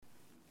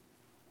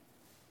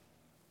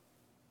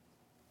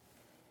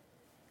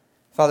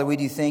Father, we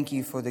do thank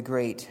you for the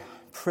great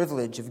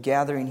privilege of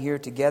gathering here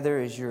together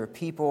as your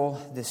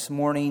people this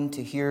morning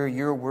to hear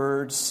your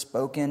words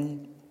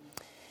spoken.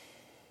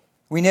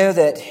 We know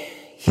that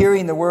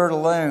hearing the word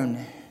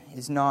alone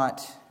is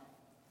not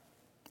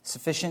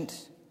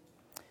sufficient.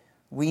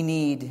 We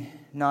need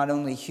not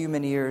only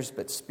human ears,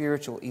 but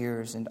spiritual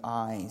ears and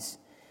eyes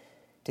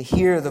to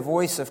hear the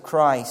voice of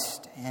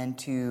Christ and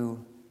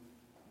to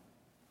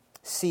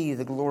see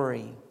the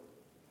glory,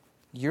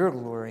 your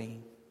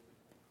glory,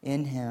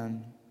 in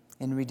Him,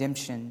 in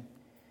redemption.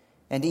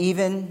 And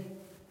even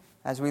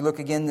as we look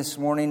again this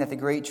morning at the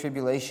Great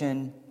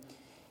Tribulation,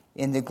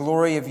 in the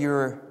glory of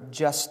your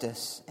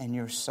justice and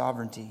your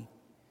sovereignty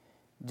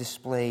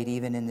displayed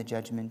even in the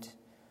judgment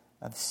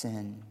of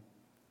sin.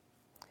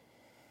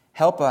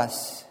 Help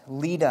us,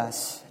 lead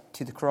us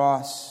to the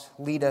cross,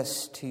 lead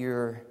us to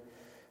your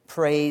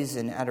praise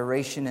and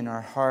adoration in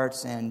our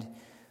hearts, and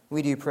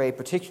we do pray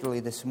particularly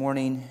this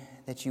morning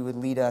that you would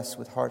lead us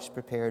with hearts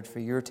prepared for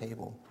your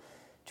table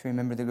to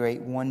remember the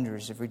great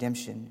wonders of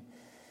redemption,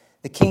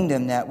 the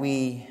kingdom that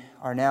we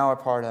are now a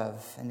part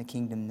of, and the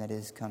kingdom that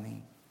is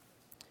coming.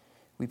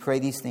 We pray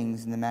these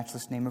things in the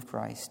matchless name of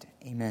Christ.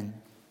 Amen.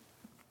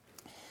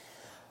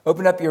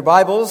 Open up your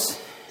Bibles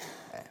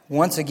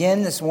once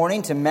again this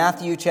morning to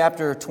Matthew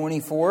chapter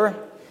 24.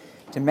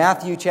 To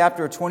Matthew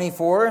chapter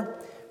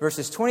 24,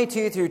 verses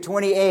 22 through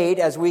 28,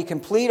 as we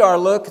complete our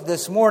look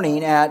this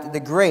morning at the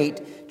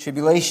Great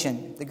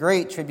Tribulation. The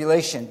Great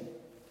Tribulation.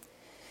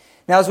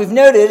 Now, as we've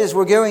noted, as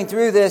we're going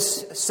through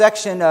this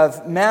section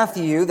of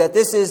Matthew, that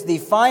this is the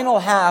final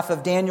half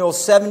of Daniel's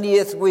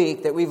 70th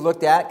week that we've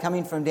looked at,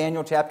 coming from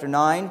Daniel chapter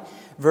 9,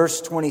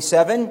 verse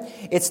 27.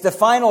 It's the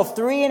final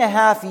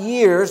 3.5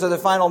 years, or the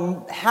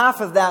final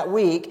half of that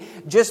week,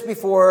 just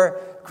before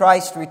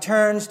Christ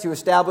returns to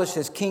establish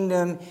His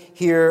kingdom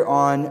here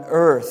on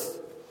earth.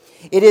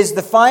 It is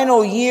the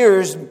final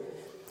years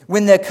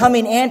when the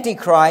coming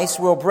Antichrist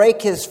will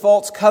break his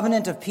false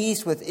covenant of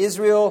peace with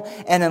Israel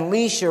and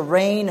unleash a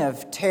reign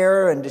of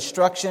terror and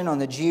destruction on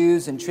the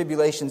Jews and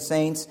tribulation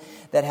saints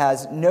that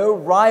has no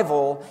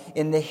rival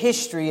in the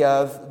history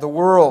of the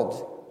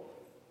world.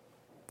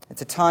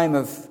 It's a time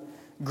of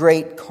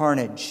great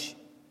carnage.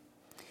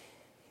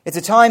 It's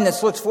a time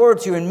that's looked forward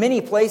to in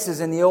many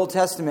places in the Old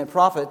Testament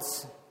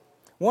prophets.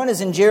 One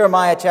is in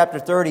Jeremiah chapter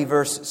 30,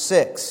 verse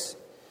 6.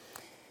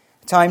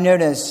 A time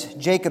known as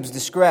Jacob's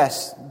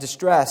distress.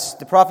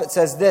 The prophet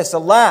says this,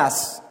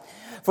 "Alas,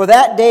 for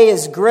that day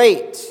is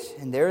great,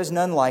 and there is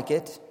none like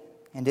it,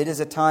 and it is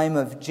a time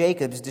of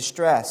Jacob's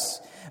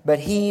distress, but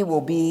he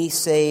will be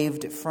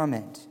saved from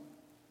it."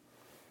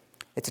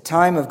 It's a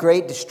time of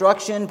great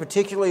destruction,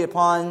 particularly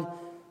upon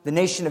the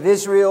nation of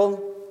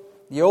Israel,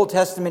 the Old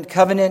Testament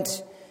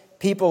covenant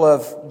people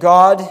of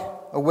God,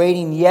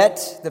 awaiting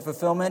yet the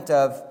fulfillment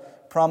of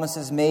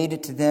promises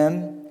made to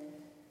them.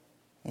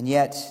 And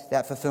yet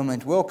that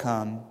fulfillment will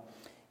come,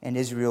 and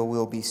Israel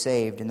will be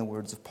saved, in the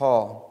words of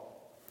Paul.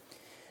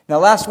 Now,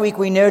 last week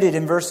we noted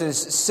in verses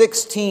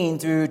 16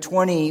 through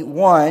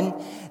 21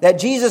 that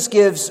Jesus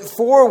gives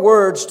 4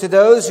 words to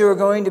those who are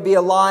going to be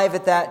alive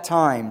at that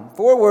time.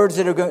 4 words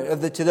that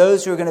are to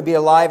those who are going to be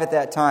alive at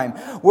that time.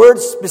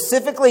 Words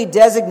specifically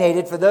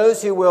designated for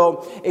those who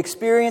will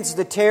experience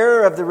the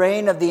terror of the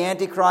reign of the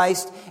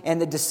Antichrist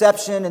and the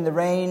deception and the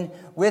reign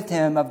with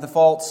him of the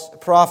false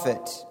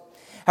prophet.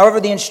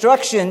 However, the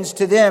instructions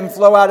to them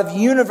flow out of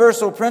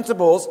universal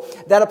principles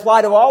that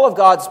apply to all of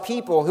God's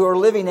people who are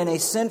living in a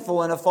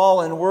sinful and a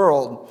fallen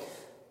world.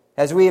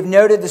 As we have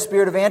noted, the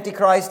spirit of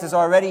Antichrist is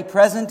already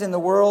present in the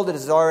world. It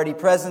is already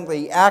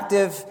presently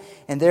active,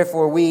 and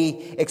therefore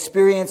we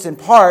experience in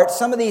part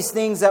some of these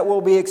things that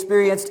will be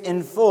experienced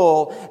in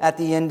full at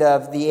the end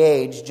of the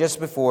age, just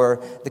before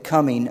the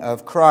coming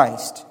of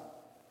Christ.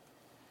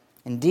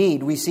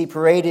 Indeed, we see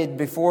paraded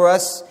before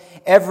us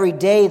every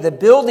day the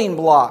building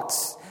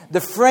blocks, the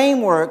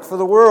framework for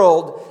the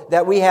world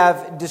that we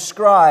have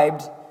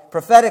described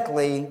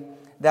prophetically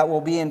that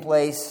will be in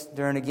place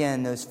during,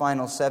 again, those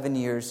final 7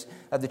 years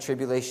of the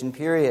tribulation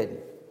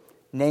period.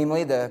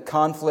 Namely, the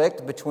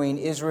conflict between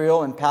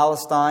Israel and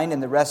Palestine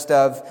and the rest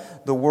of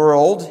the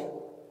world.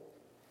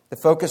 The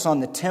focus on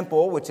the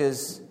temple, which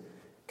is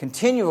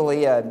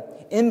continually an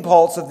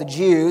impulse of the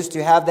Jews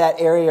to have that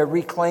area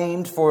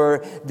reclaimed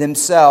for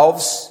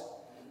themselves.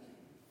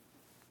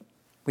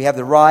 We have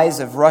the rise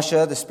of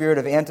Russia, the spirit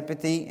of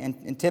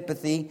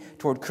antipathy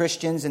toward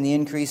Christians, and the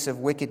increase of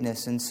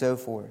wickedness, and so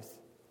forth.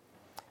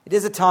 It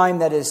is a time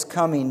that is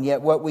coming,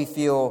 yet what we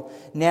feel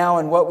now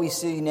and what we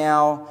see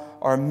now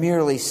are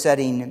merely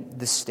setting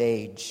the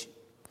stage.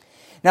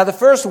 Now, the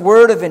first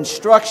word of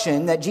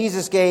instruction that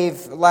Jesus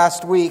gave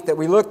last week that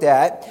we looked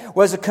at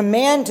was a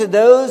command to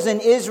those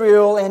in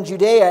Israel and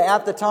Judea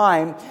at the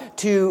time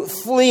to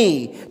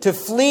flee to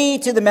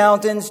the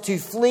mountains, to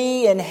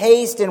flee in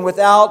haste and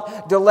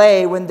without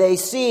delay when they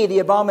see the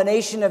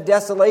abomination of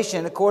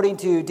desolation, according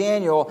to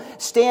Daniel,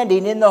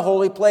 standing in the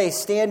holy place,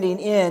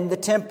 standing in the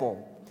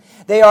temple.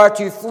 They are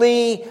to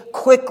flee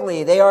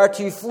quickly. They are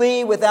to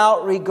flee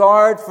without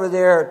regard for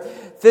their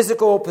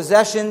physical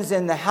possessions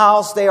in the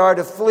house. They are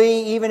to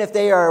flee even if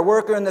they are a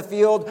worker in the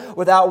field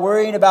without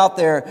worrying about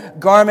their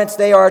garments.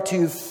 They are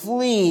to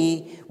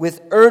flee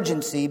with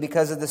urgency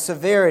because of the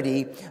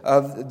severity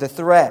of the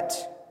threat.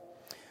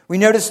 We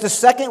notice the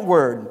second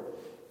word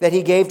that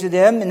he gave to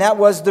them, and that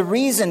was the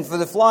reason for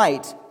the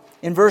flight.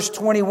 In verse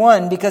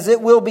 21, because it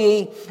will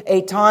be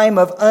a time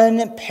of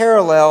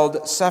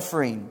unparalleled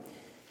suffering.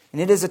 And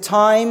it is a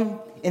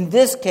time, in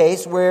this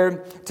case,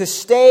 where to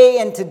stay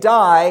and to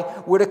die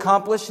would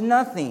accomplish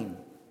nothing.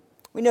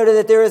 We noted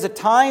that there is a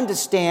time to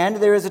stand,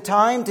 there is a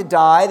time to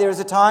die, there is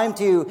a time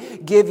to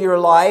give your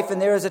life,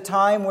 and there is a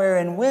time where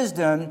in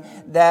wisdom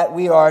that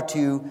we are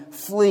to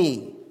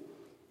flee.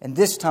 And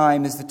this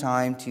time is the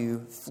time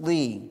to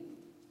flee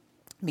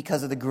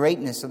because of the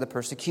greatness of the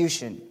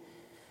persecution.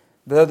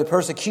 Though the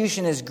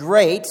persecution is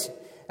great,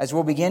 as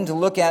we'll begin to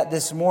look at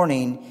this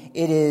morning,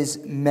 it is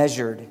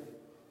measured.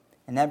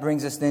 And that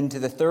brings us then to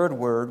the third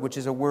word, which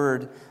is a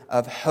word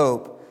of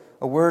hope,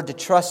 a word to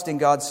trust in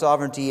God's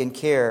sovereignty and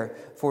care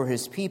for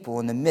His people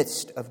in the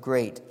midst of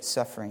great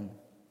suffering.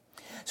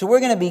 So we're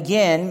going to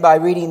begin by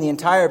reading the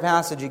entire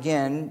passage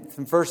again,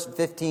 from verse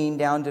 15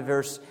 down to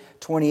verse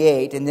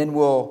 28, and then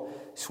we'll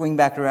swing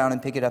back around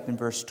and pick it up in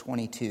verse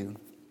 22.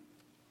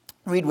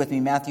 Read with me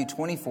Matthew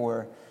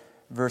 24,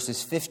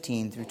 verses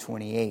 15 through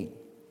 28.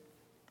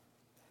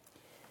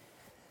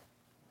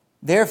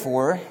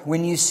 Therefore,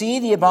 when you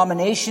see the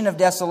abomination of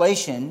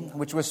desolation,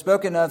 which was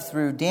spoken of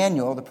through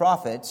Daniel the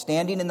prophet,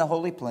 standing in the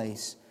holy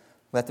place,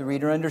 let the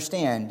reader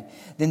understand.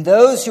 Then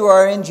those who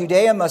are in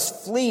Judea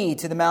must flee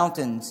to the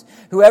mountains.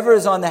 Whoever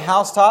is on the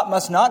housetop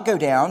must not go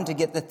down to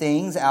get the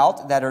things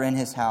out that are in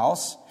his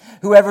house.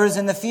 Whoever is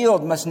in the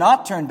field must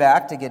not turn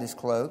back to get his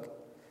cloak.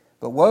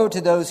 But woe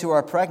to those who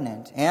are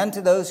pregnant and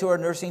to those who are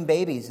nursing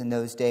babies in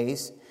those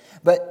days.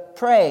 But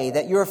pray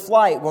that your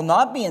flight will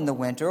not be in the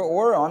winter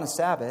or on a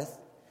Sabbath,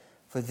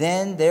 for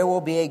then there will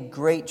be a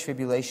great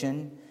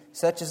tribulation,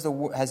 such as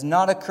has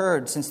not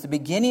occurred since the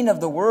beginning of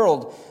the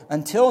world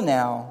until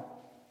now,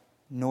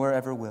 nor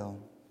ever will.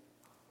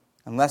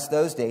 Unless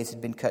those days had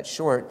been cut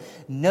short,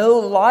 no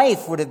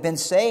life would have been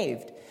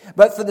saved.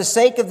 But for the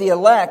sake of the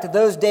elect,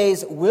 those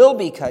days will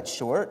be cut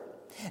short.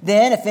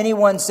 Then if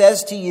anyone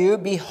says to you,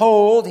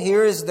 behold,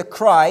 here is the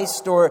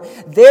Christ, or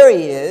there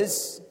he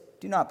is,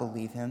 do not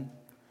believe him.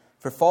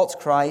 For false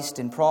Christ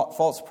and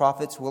false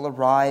prophets will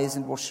arise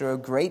and will show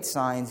great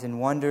signs and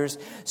wonders,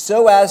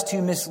 so as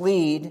to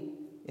mislead,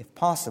 if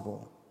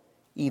possible,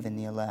 even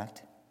the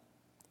elect.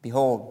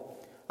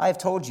 Behold, I have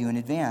told you in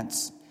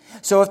advance.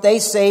 So if they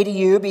say to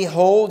you,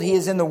 behold, he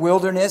is in the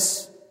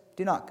wilderness,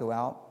 do not go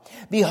out.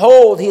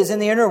 Behold, he is in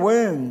the inner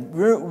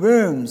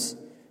rooms,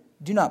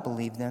 do not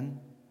believe them.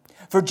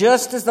 For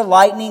just as the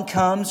lightning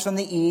comes from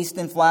the east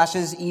and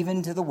flashes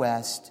even to the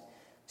west,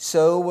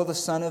 so will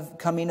the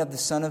coming of the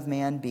Son of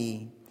Man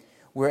be.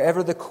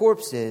 Wherever the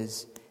corpse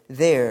is,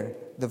 there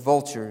the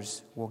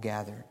vultures will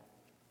gather.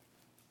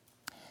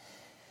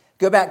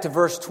 Go back to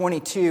verse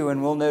 22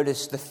 and we'll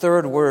notice the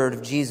third word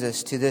of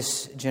Jesus to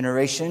this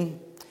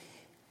generation.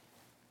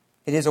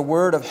 It is a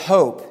word of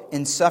hope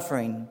in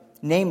suffering,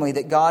 namely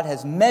that God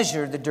has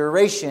measured the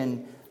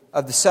duration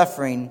of the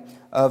suffering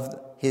of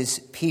His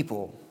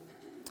people.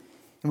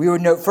 And we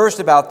would note first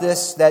about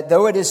this that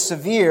though it is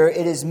severe,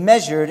 it is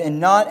measured and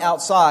not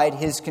outside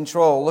His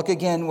control. Look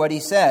again what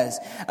He says.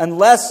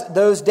 Unless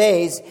those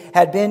days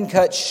had been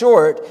cut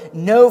short,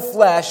 no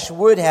flesh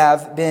would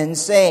have been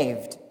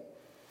saved.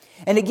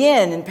 And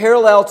again, in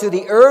parallel to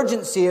the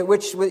urgency at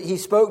which He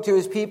spoke to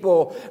His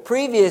people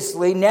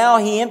previously, now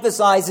He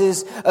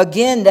emphasizes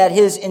again that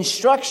His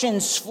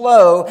instructions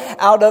flow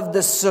out of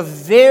the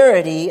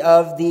severity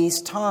of these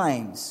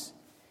times.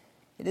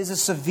 It is a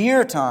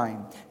severe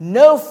time.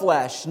 No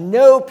flesh,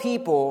 no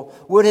people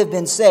would have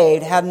been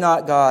saved had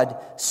not God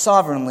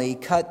sovereignly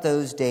cut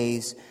those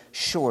days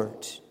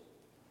short.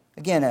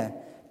 Again, a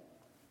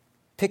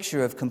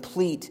picture of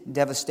complete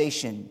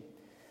devastation.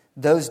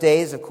 Those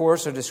days, of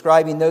course, are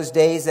describing those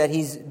days that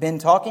He's been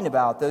talking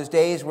about. Those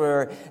days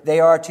where they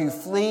are to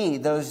flee.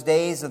 Those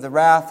days of the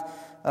wrath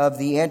of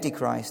the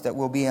Antichrist that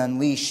will be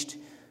unleashed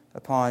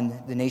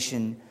upon the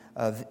nation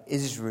of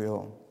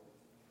Israel.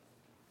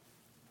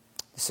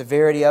 The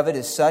severity of it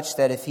is such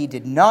that if He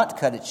did not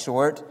cut it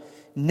short,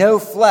 no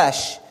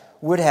flesh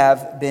would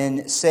have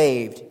been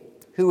saved.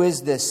 Who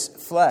is this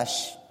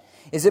flesh?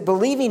 Is it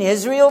believing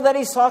Israel that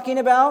He's talking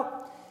about?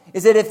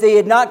 Is it if they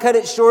had not cut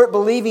it short,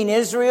 believing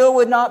Israel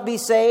would not be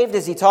saved?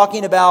 Is He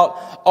talking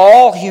about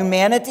all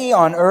humanity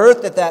on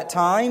earth at that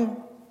time?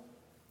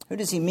 Who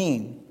does He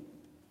mean?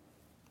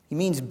 He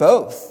means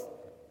both.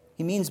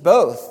 He means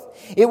both.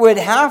 It would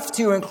have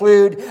to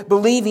include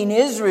believing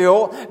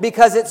Israel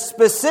because it's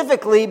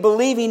specifically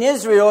believing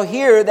Israel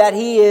here that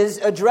He is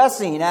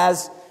addressing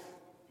as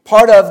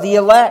part of the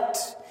elect,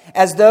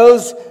 as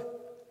those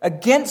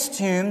against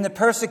whom the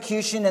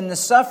persecution and the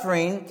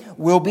suffering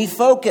will be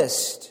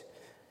focused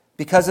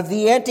because of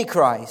the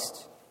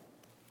Antichrist.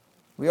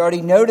 We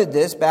already noted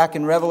this back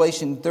in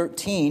Revelation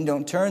 13.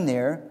 Don't turn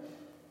there.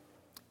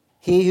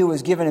 He who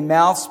was given a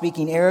mouth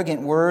speaking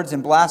arrogant words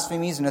and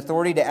blasphemies and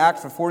authority to act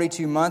for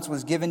 42 months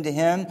was given to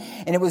him.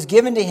 And it was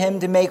given to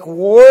him to make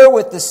war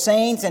with the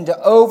saints and to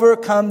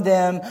overcome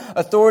them.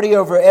 Authority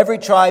over every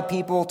tribe,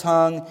 people,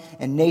 tongue,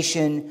 and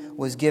nation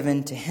was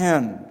given to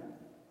him.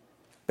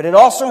 But it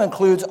also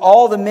includes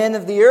all the men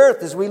of the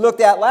earth. As we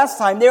looked at last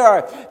time, there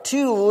are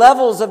two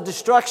levels of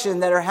destruction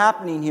that are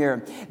happening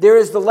here. There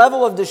is the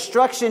level of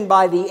destruction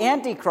by the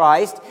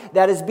Antichrist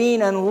that is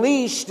being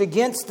unleashed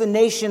against the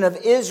nation of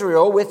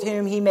Israel, with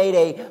whom he made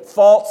a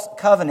false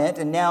covenant,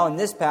 and now in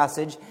this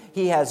passage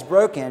he has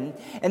broken.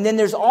 And then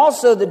there's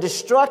also the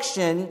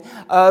destruction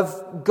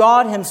of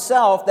God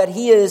himself that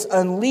he is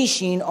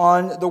unleashing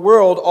on the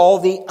world, all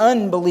the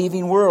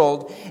unbelieving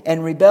world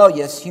and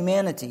rebellious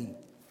humanity.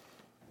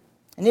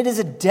 And it is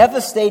a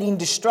devastating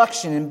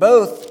destruction, and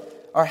both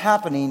are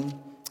happening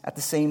at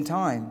the same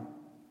time.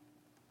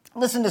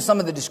 Listen to some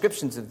of the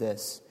descriptions of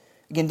this.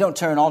 Again, don't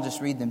turn, I'll just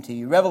read them to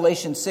you.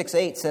 Revelation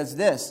 6:8 says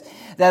this,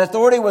 that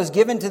authority was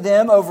given to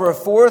them over a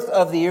fourth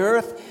of the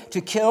earth to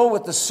kill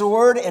with the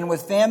sword and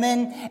with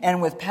famine and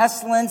with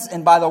pestilence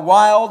and by the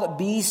wild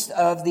beast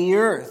of the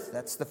earth.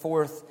 That's the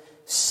fourth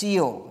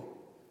seal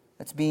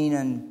that's being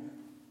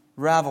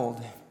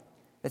unraveled,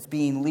 that's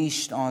being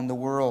leashed on the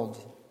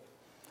world.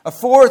 A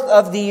fourth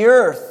of the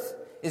earth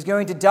is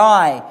going to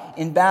die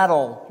in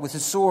battle with the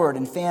sword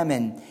and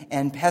famine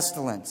and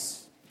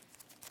pestilence.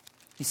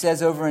 He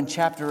says over in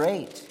chapter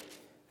 8,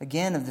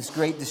 again of this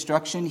great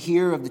destruction,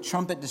 here of the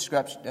trumpet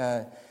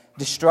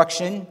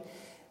destruction,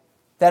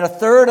 that a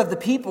third of the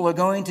people are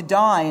going to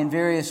die in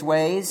various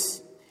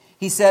ways.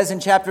 He says in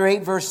chapter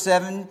 8, verse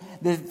 7,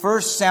 the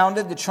first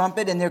sounded the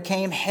trumpet, and there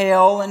came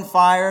hail and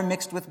fire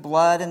mixed with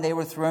blood, and they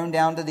were thrown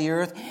down to the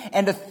earth.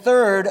 And a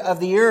third of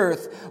the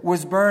earth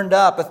was burned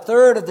up. A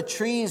third of the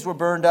trees were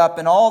burned up,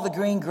 and all the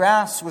green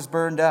grass was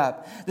burned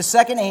up. The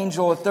second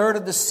angel, a third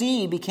of the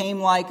sea became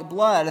like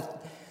blood.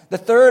 The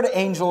third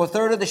angel, a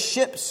third of the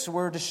ships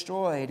were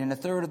destroyed, and a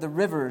third of the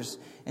rivers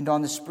and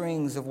on the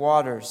springs of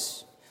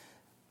waters.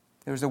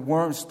 There was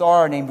a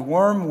star named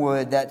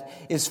Wormwood that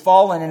is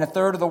fallen, and a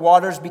third of the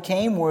waters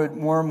became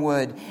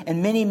wormwood.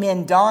 And many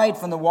men died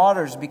from the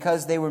waters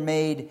because they were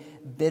made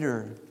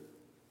bitter.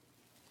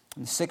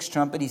 In the sixth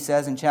trumpet, he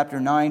says in chapter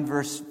 9,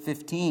 verse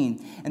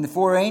 15, and the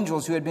four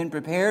angels who had been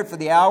prepared for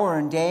the hour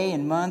and day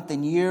and month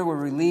and year were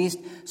released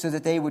so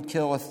that they would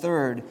kill a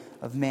third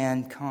of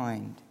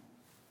mankind.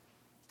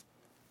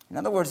 In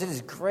other words, it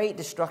is great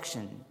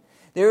destruction.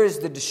 There is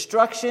the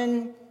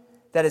destruction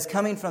that is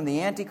coming from the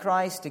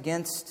Antichrist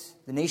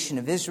against the nation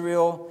of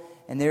Israel,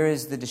 and there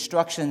is the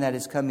destruction that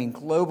is coming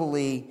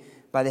globally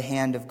by the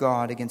hand of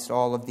God against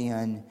all of the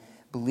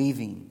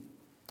unbelieving.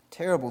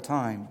 Terrible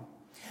time.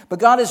 But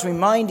God is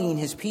reminding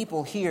his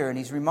people here, and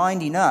he's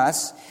reminding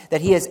us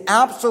that he is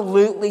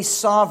absolutely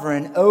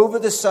sovereign over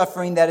the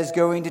suffering that is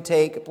going to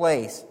take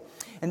place.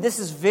 And this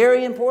is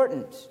very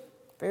important,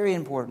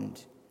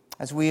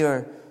 as we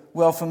are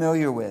well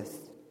familiar with.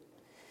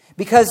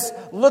 Because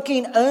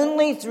looking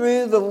only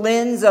through the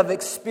lens of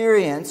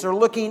experience, or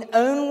looking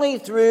only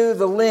through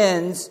the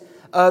lens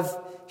of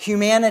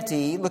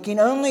humanity, looking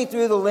only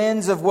through the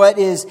lens of what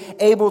is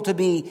able to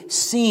be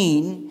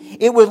seen,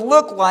 it would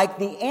look like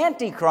the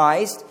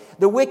Antichrist,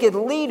 the wicked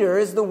leader,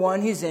 is the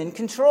one who's in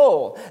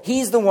control.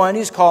 He's the one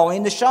who's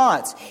calling the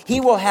shots. He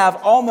will have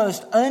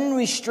almost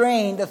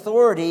unrestrained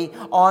authority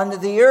on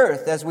the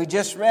earth, as we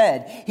just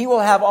read. He will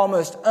have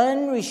almost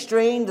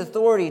unrestrained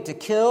authority to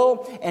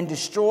kill and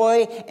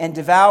destroy and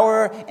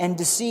devour and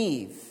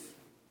deceive.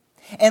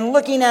 And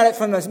looking at it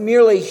from a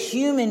merely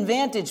human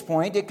vantage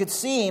point, it could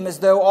seem as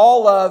though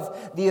all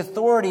of the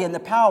authority and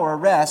the power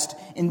rest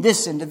in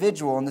this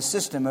individual and the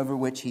system over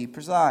which he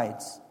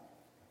presides.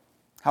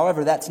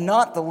 However, that's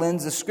not the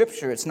lens of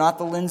Scripture. It's not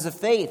the lens of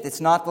faith. It's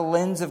not the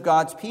lens of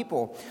God's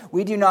people.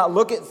 We do not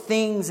look at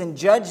things and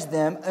judge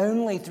them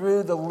only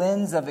through the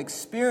lens of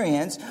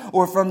experience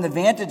or from the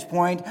vantage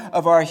point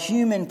of our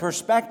human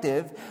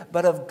perspective,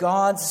 but of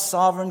God's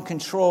sovereign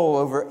control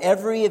over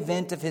every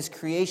event of his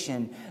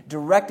creation,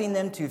 directing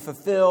them to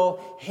fulfill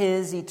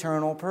his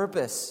eternal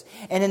purpose.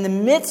 And in the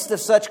midst of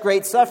such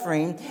great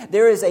suffering,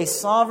 there is a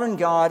sovereign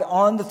God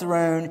on the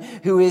throne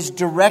who is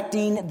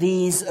directing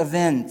these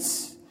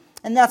events.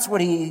 And that's what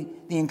the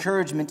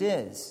encouragement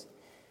is.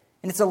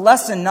 And it's a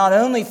lesson not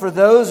only for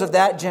those of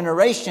that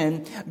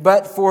generation,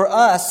 but for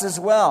us as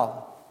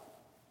well.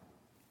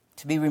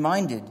 To be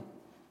reminded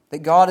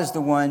that God is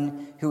the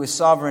one who is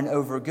sovereign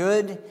over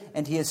good,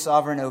 and he is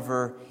sovereign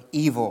over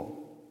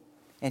evil.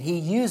 And he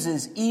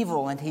uses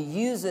evil and he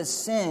uses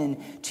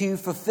sin to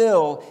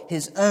fulfill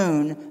his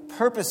own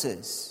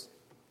purposes.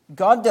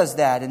 God does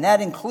that, and that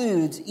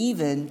includes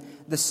even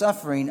the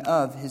suffering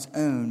of his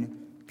own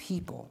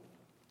people.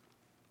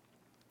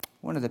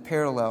 One of the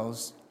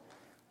parallels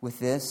with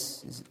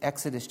this is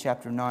Exodus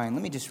chapter 9.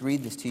 Let me just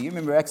read this to you.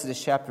 Remember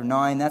Exodus chapter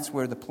 9? That's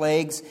where the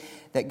plagues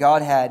that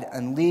God had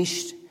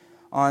unleashed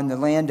on the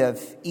land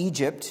of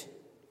Egypt.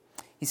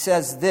 He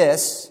says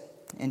this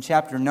in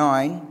chapter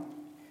 9.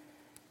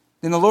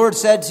 Then the Lord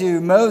said to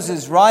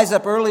Moses, "Rise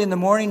up early in the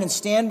morning and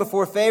stand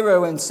before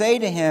Pharaoh and say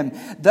to him,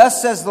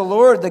 'Thus says the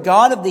Lord, the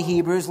God of the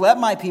Hebrews, let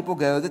my people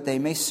go that they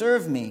may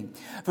serve me.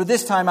 For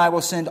this time I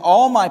will send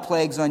all my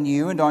plagues on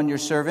you and on your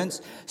servants,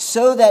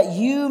 so that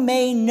you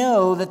may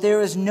know that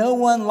there is no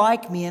one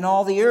like me in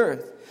all the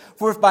earth.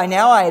 For if by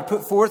now I had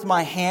put forth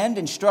my hand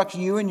and struck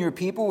you and your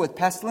people with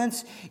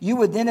pestilence, you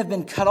would then have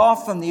been cut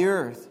off from the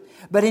earth.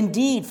 But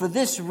indeed, for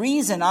this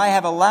reason I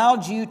have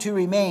allowed you to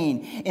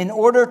remain, in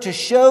order to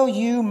show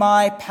you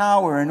my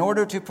power, in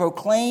order to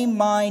proclaim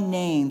my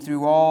name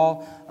through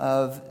all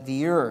of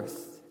the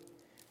earth.'"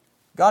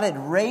 God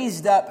had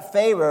raised up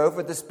Pharaoh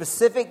for the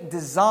specific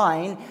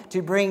design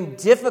to bring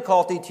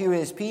difficulty to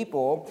his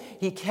people.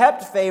 He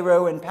kept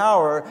Pharaoh in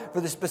power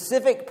for the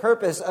specific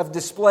purpose of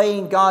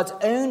displaying God's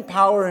own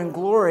power and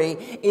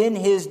glory in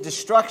his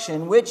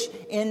destruction, which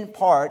in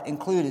part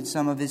included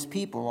some of his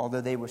people,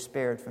 although they were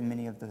spared from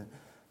many of the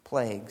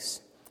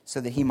plagues,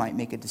 so that he might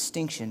make a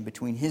distinction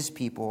between his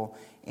people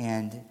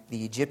and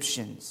the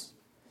Egyptians.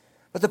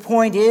 But the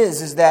point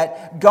is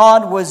that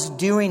God was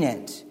doing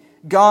it.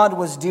 God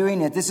was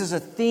doing it. This is a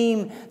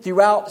theme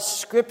throughout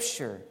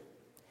Scripture.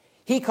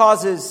 He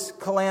causes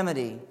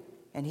calamity,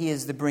 and He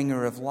is the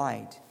bringer of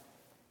light.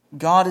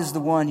 God is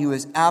the one who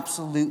is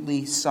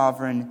absolutely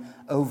sovereign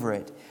over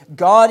it.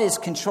 God is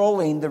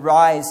controlling the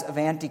rise of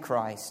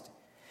Antichrist.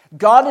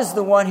 God is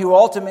the one who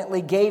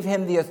ultimately gave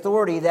him the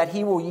authority that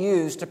he will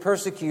use to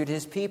persecute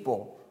his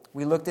people.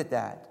 We looked at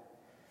that.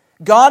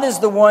 God is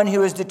the one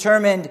who has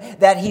determined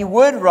that he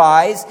would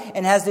rise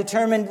and has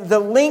determined the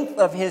length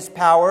of his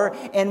power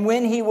and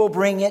when he will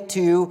bring it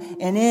to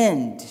an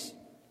end.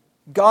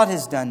 God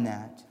has done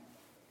that.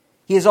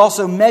 He has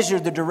also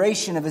measured the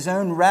duration of his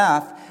own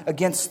wrath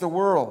against the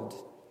world.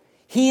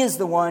 He is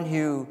the one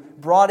who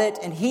brought it,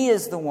 and he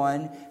is the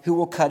one who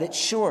will cut it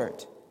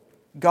short.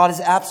 God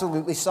is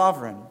absolutely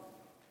sovereign.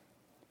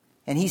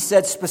 And he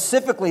said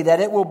specifically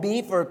that it will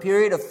be for a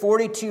period of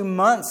 42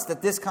 months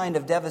that this kind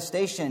of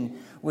devastation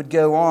would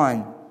go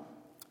on,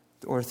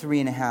 or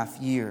 3.5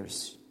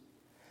 years.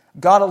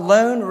 God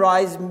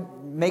alone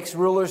makes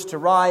rulers to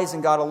rise,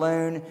 and God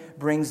alone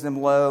brings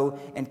them low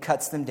and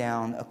cuts them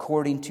down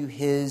according to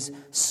his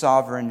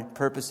sovereign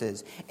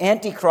purposes.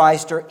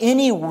 Antichrist, or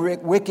any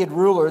wicked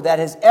ruler that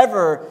has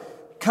ever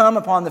come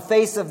upon the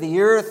face of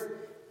the earth,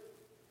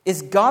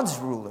 is God's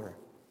ruler,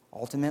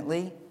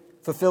 ultimately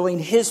fulfilling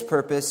his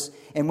purpose.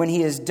 And when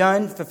he is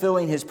done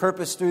fulfilling his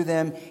purpose through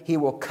them, he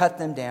will cut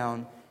them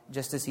down,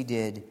 just as he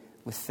did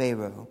with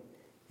Pharaoh,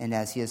 and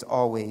as he has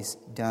always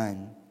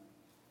done.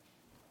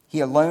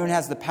 He alone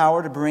has the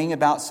power to bring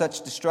about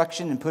such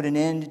destruction and put an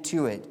end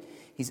to it.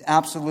 He's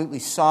absolutely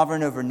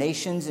sovereign over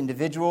nations,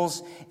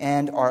 individuals,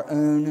 and our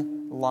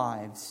own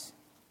lives.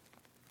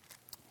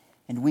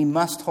 And we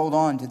must hold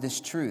on to this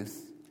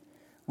truth.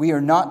 We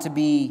are not to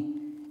be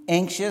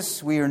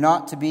anxious. We are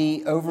not to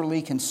be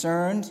overly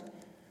concerned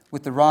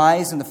with the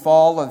rise and the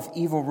fall of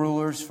evil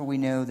rulers, for we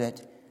know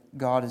that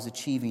God is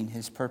achieving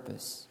his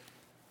purpose.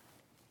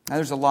 Now,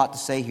 there's a lot to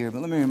say here,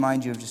 but let me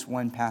remind you of just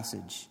one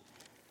passage.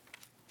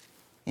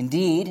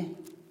 Indeed,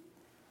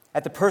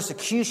 at the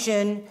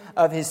persecution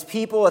of his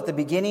people at the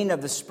beginning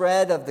of the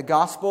spread of the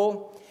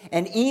gospel,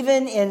 and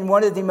even in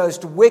one of the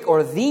most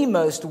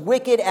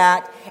wicked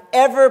act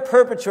ever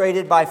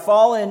perpetrated by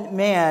fallen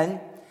man,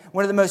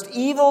 one of the most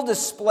evil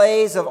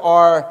displays of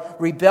our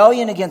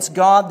rebellion against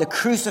God, the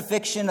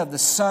crucifixion of the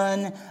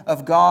Son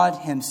of God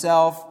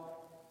himself,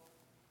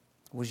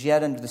 was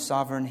yet under the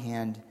sovereign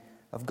hand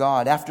of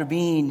God. After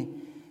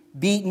being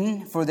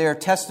beaten for their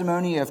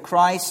testimony of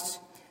Christ,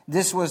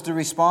 this was the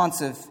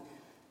response of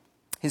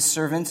his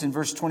servants in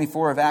verse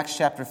 24 of Acts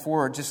chapter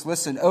 4. Just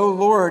listen. "O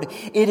Lord,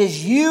 it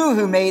is you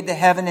who made the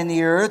heaven and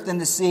the earth and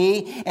the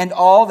sea and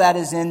all that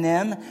is in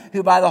them,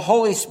 who by the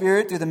Holy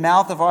Spirit through the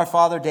mouth of our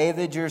father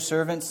David, your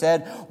servant,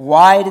 said,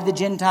 'Why did the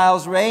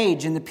Gentiles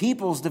rage and the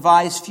peoples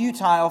devise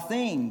futile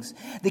things?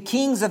 The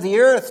kings of the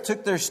earth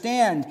took their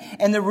stand,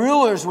 and the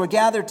rulers were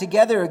gathered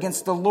together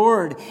against the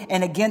Lord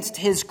and against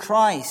his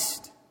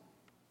Christ.'"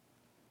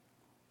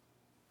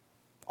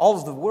 All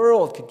of the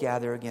world could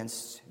gather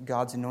against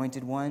God's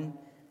anointed one.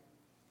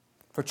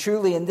 "For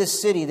truly in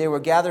this city they were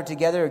gathered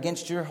together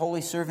against your holy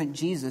servant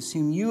Jesus,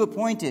 whom you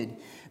appointed,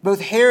 both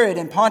Herod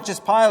and Pontius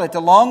Pilate,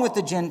 along with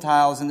the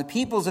Gentiles and the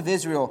peoples of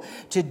Israel,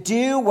 to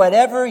do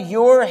whatever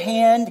your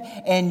hand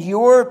and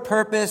your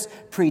purpose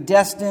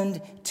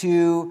predestined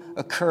to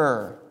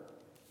occur."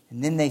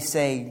 And then they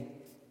say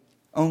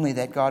only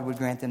that God would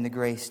grant them the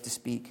grace to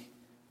speak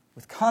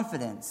with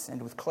confidence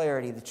and with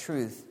clarity the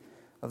truth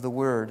of the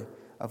Word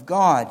of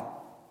God.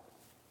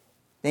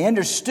 They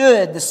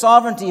understood the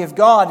sovereignty of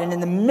God, and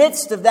in the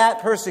midst of that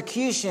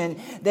persecution,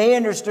 they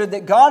understood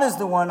that God is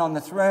the one on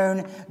the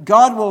throne.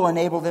 God will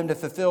enable them to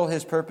fulfill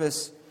his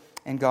purpose,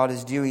 and God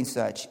is doing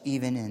such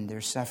even in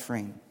their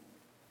suffering.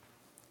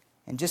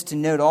 And just to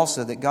note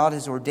also that God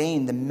has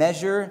ordained the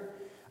measure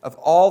of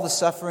all the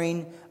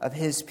suffering of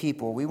his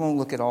people. We won't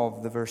look at all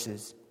of the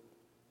verses.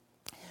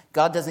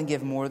 God doesn't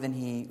give more than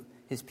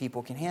his his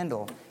people can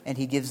handle, and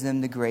he gives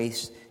them the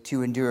grace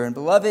to endure. And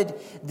beloved,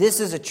 this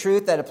is a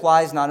truth that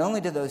applies not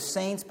only to those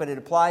saints, but it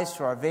applies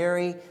to our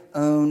very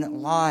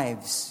own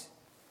lives.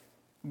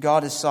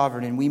 God is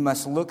sovereign, and we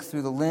must look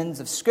through the lens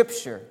of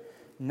Scripture,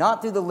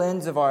 not through the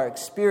lens of our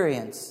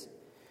experience,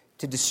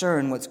 to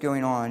discern what's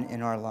going on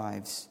in our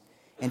lives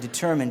and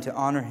determine to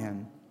honor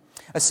him.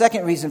 A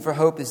second reason for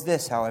hope is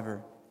this,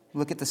 however.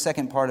 Look at the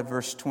second part of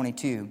verse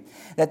 22.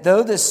 That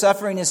though this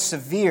suffering is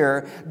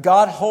severe,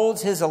 God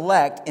holds his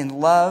elect in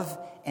love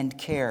and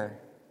care.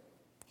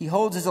 He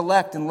holds his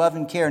elect in love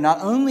and care. Not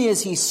only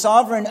is he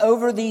sovereign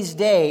over these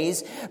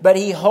days, but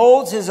he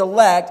holds his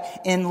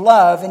elect in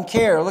love and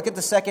care. Look at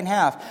the second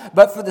half.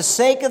 But for the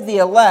sake of the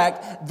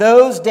elect,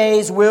 those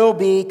days will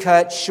be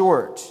cut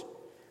short.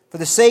 For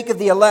the sake of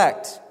the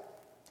elect.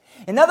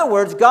 In other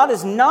words, God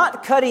is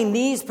not cutting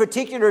these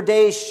particular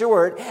days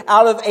short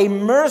out of a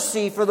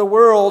mercy for the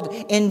world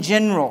in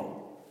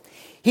general.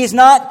 He's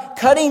not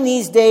cutting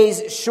these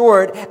days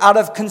short out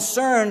of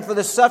concern for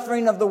the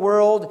suffering of the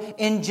world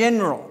in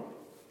general.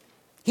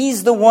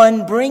 He's the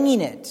one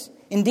bringing it.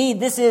 Indeed,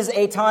 this is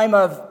a time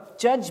of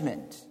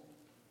judgment.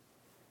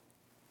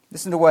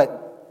 Listen to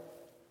what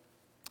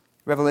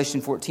Revelation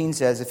 14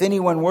 says, if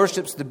anyone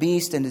worships the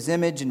beast and his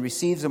image and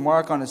receives a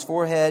mark on his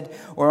forehead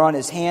or on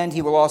his hand,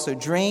 he will also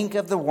drink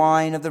of the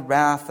wine of the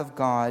wrath of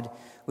God,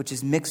 which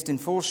is mixed in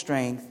full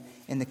strength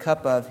in the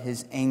cup of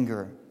his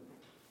anger.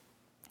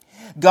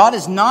 God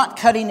is not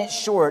cutting it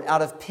short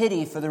out of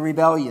pity for the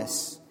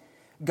rebellious.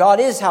 God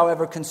is,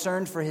 however,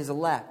 concerned for his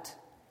elect.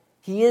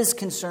 He is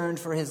concerned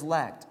for his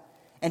elect.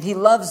 And he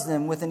loves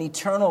them with an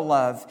eternal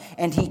love.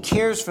 And he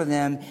cares for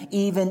them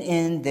even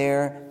in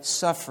their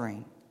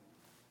suffering.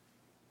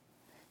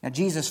 Now,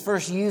 Jesus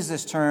first used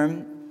this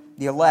term,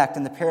 the elect,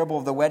 in the parable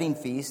of the wedding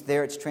feast.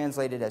 There it's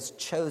translated as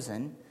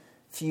chosen.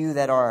 Few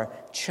that are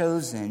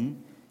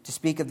chosen, to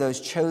speak of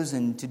those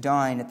chosen to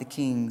dine at the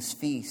king's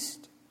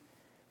feast.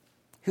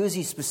 Who is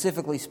he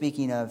specifically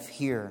speaking of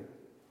here?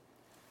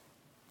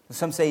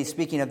 Some say he's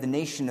speaking of the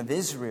nation of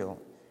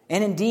Israel.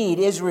 And indeed,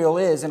 Israel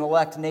is an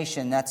elect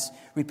nation. That's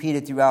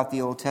repeated throughout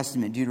the Old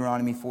Testament,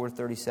 Deuteronomy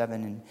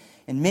 4:37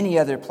 and many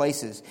other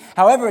places.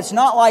 However, it's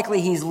not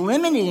likely he's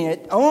limiting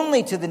it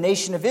only to the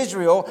nation of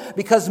Israel,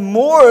 because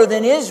more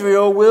than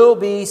Israel will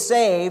be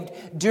saved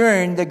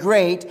during the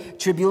Great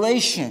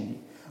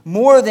Tribulation.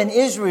 More than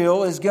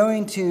Israel is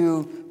going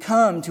to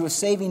come to a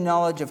saving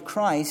knowledge of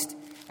Christ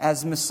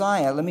as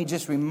Messiah. Let me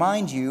just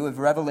remind you of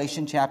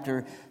Revelation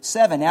chapter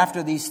 7.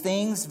 After these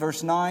things,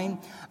 verse 9,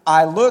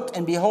 I looked,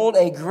 and behold,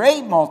 a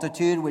great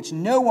multitude, which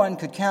no one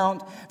could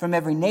count, from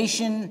every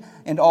nation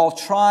and all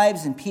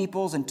tribes and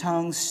peoples and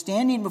tongues,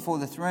 standing before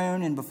the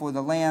throne and before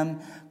the Lamb,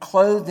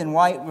 clothed in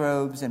white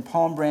robes, and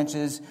palm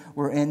branches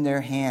were in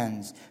their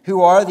hands.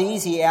 Who are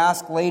these? He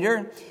asked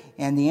later.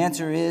 And the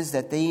answer is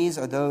that these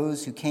are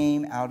those who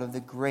came out of the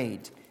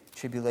great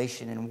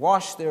tribulation and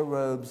washed their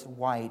robes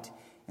white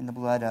in the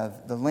blood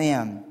of the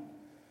Lamb.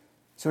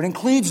 So it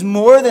includes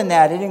more than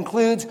that. It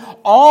includes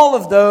all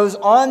of those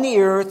on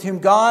the earth whom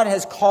God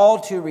has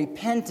called to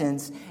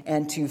repentance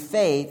and to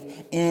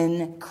faith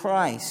in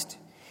Christ.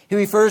 He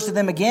refers to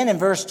them again in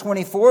verse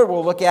 24,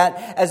 we'll look at,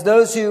 as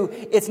those who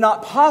it's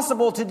not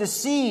possible to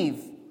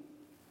deceive.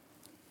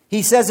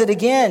 He says it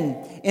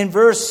again in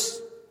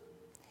verse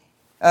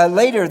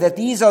later, that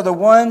these are the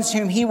ones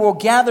whom he will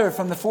gather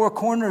from the four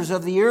corners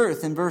of the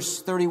earth, in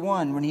verse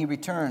 31, when he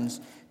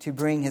returns to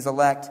bring his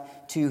elect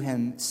to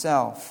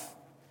himself.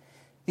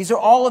 These are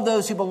all of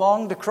those who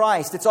belong to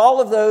Christ. It's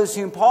all of those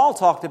whom Paul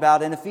talked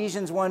about in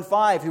Ephesians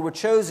 1:5, who were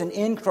chosen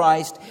in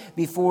Christ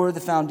before the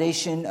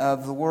foundation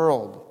of the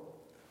world.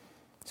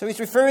 So he's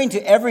referring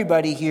to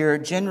everybody here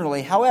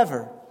generally.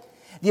 However,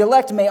 the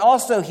elect may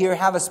also here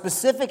have a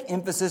specific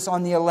emphasis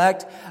on the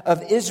elect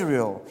of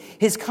Israel.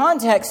 His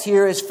context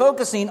here is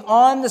focusing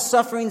on the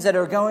sufferings that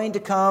are going to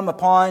come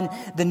upon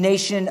the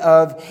nation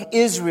of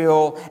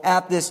Israel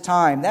at this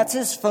time. That's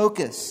his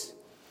focus.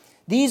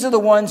 These are the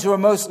ones who are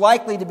most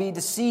likely to be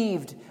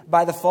deceived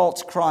by the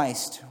false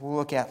Christ, we'll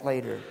look at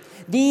later.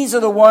 These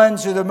are the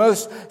ones who are the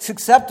most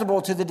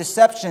susceptible to the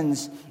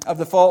deceptions of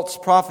the false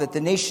prophet,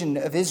 the nation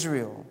of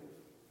Israel.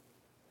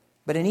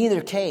 But in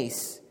either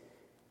case,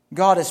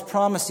 God is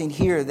promising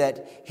here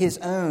that his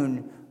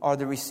own are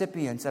the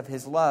recipients of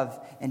his love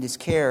and his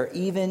care,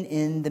 even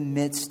in the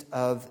midst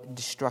of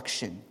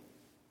destruction.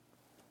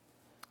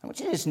 I want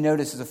you to just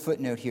notice as a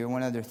footnote here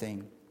one other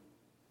thing.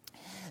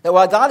 That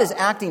while God is not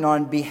acting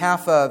on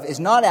behalf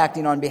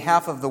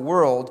of the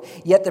world,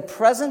 yet the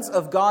presence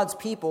of God's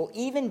people,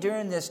 even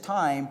during this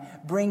time,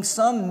 brings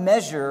some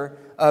measure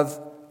of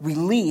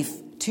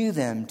relief to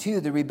them, to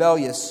the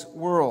rebellious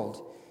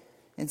world.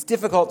 It's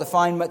difficult to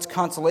find much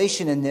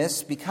consolation in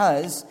this,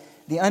 because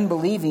the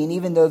unbelieving,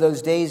 even though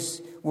those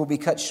days will be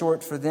cut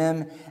short for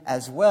them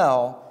as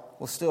well,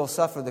 will still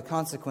suffer the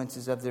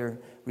consequences of their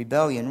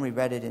rebellion. We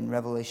read it in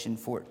Revelation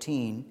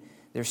 14.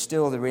 There's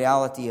still the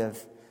reality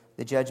of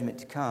the judgment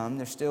to come.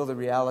 There's still the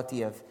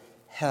reality of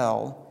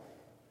hell.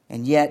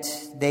 And yet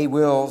they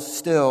will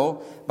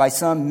still, by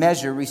some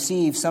measure,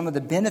 receive some of the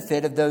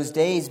benefit of those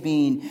days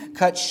being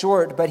cut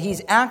short. But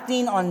he's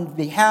acting on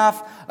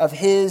behalf of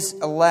his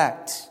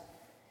elect.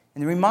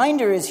 And the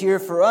reminder is here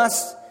for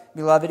us,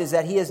 beloved, is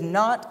that he has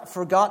not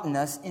forgotten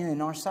us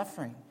in our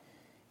suffering.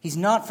 He's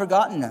not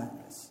forgotten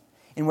us.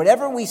 And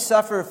whatever we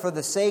suffer for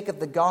the sake of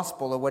the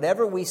gospel, or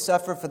whatever we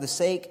suffer for the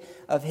sake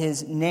of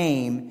his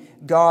name,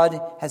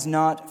 God has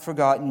not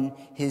forgotten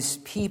his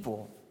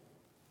people.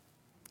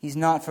 He's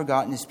not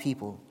forgotten his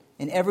people.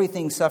 And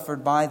everything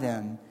suffered by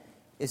them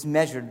is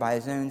measured by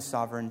his own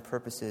sovereign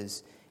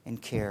purposes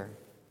and care.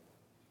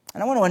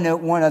 And I want to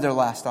note one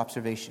last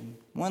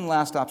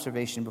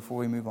observation before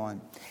we move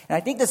on. And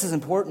I think this is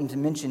important to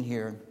mention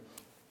here,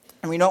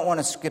 and we don't want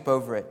to skip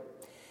over it.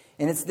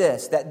 And it's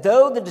this, that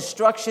though the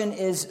destruction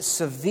is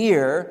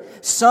severe,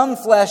 some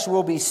flesh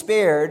will be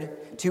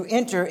spared to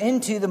enter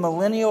into the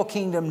millennial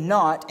kingdom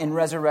not in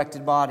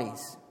resurrected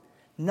bodies.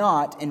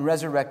 Not in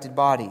resurrected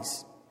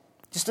bodies.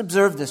 Just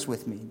observe this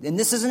with me. And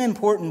this is an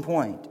important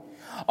point.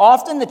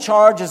 Often the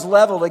charge is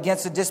leveled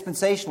against the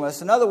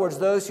dispensationalists. In other words,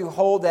 those who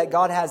hold that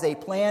God has a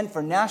plan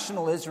for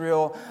national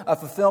Israel, a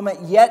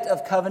fulfillment yet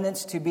of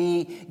covenants to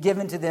be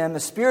given to them, a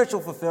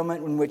spiritual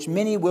fulfillment in which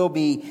many will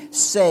be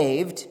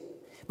saved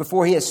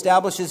before he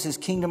establishes his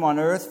kingdom on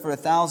earth for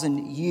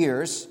 1,000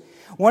 years.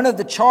 One of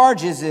the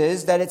charges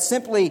is that it's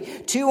simply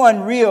too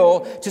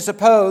unreal to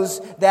suppose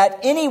that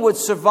any would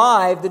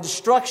survive the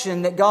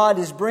destruction that God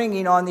is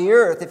bringing on the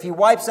earth. If he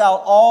wipes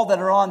out all that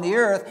are on the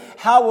earth,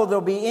 how will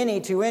there be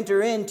any to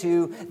enter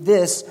into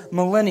this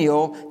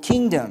millennial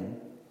kingdom?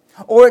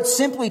 Or it's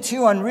simply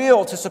too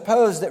unreal to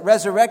suppose that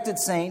resurrected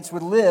saints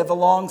would live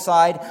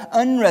alongside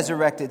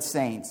unresurrected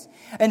saints.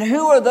 And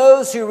who are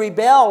those who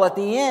rebel at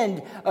the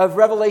end of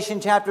Revelation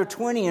chapter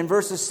 20 and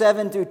verses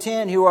 7 through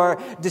 10 who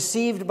are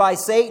deceived by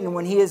Satan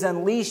when he is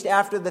unleashed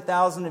after the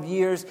 1,000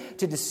 years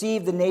to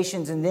deceive the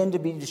nations and then to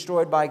be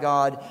destroyed by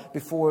God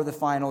before the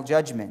final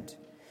judgment?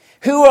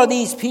 Who are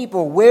these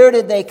people? Where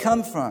did they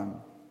come from?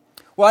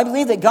 Well, I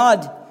believe that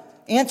God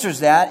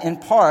answers that in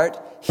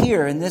part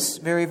here in this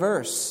very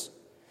verse.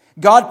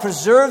 God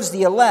preserves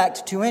the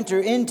elect to enter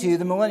into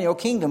the millennial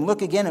kingdom.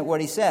 Look again at what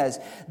he says.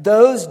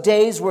 Those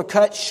days were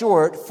cut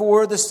short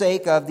for the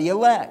sake of the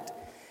elect.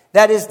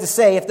 That is to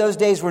say, if those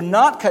days were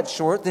not cut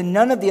short, then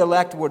none of the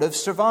elect would have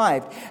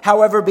survived.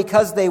 However,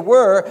 because they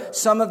were,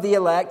 some of the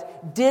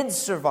elect did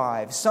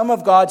survive. Some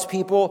of God's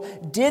people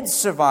did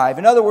survive.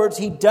 In other words,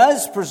 he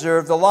does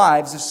preserve the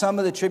lives of some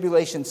of the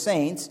tribulation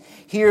saints,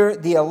 here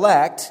the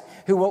elect,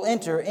 who will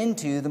enter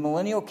into the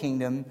millennial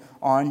kingdom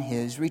on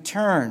his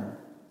return.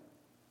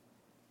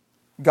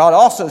 God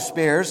also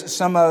spares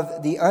some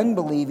of the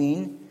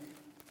unbelieving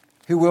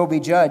who will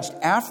be judged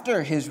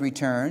after his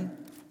return.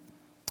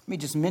 Let me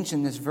just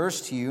mention this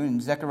verse to you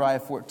in Zechariah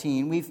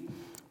 14.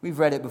 We've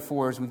read it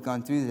before as we've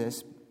gone through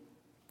this.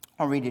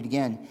 I'll read it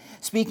again.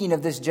 Speaking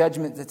of this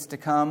judgment that's to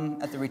come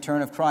at the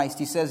return of Christ,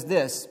 he says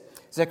this,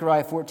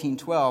 Zechariah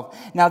 14:12.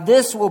 Now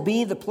this will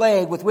be the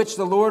plague with which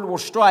the Lord will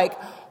strike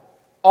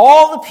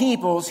all the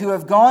peoples who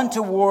have gone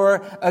to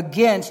war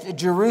against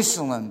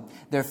Jerusalem.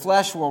 Their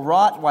flesh will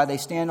rot while they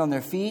stand on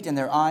their feet, and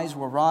their eyes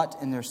will rot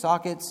in their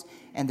sockets,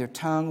 and their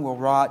tongue will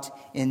rot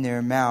in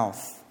their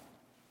mouth.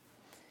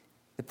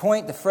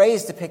 The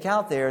phrase to pick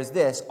out there is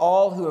this: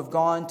 all who have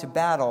gone to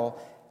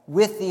battle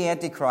with the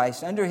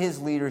Antichrist under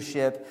his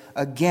leadership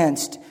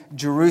against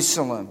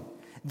Jerusalem.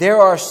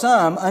 There are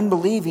some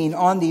unbelieving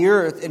on the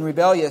earth and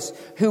rebellious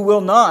who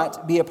will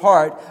not be a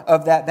part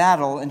of that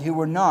battle and who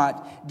were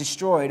not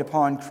destroyed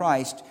upon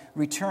Christ's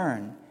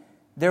return.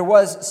 There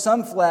was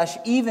some flesh,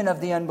 even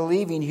of the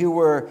unbelieving, who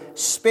were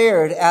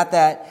spared at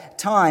that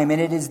time. And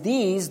it is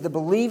these, the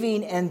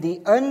believing and the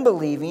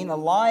unbelieving,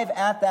 alive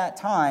at that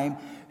time,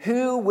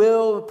 who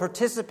will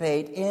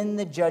participate in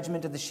the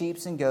judgment of the sheep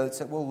and goats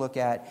that we'll look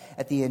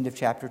at the end of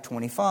chapter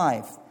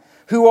 25.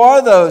 Who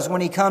are those when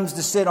he comes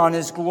to sit on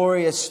his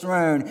glorious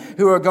throne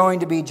who are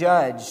going to be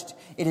judged?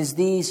 It is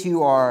these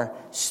who are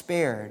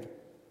spared.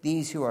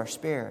 These who are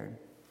spared.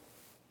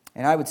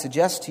 And I would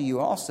suggest to you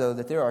also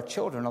that there are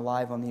children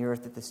alive on the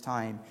earth at this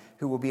time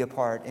who will be a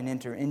part and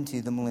enter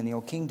into the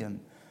millennial kingdom.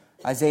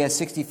 Isaiah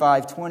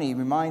 65:20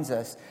 reminds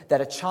us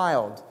that a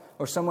child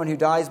or someone who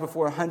dies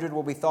before 100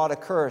 will be thought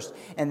accursed,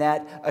 and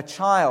that a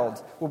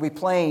child will be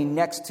playing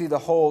next to the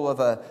hole of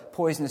a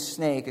poisonous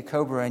snake, a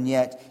cobra, and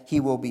yet he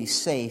will be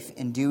safe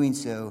in doing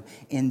so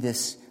in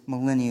this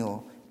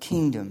millennial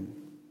kingdom.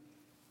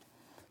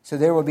 So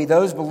there will be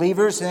those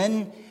believers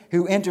then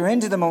who enter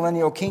into the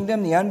millennial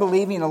kingdom. The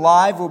unbelieving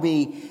alive will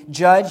be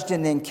judged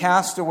and then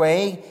cast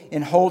away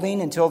in holding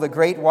until the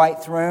great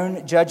white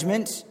throne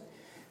judgment.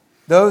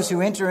 Those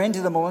who enter into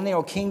the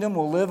millennial kingdom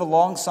will live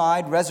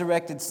alongside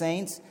resurrected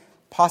saints,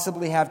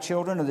 possibly have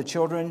children, or the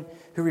children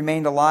who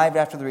remained alive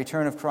after the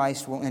return of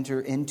Christ will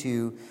enter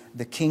into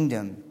the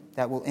kingdom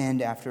that will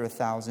end after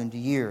 1,000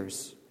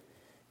 years.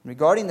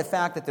 Regarding the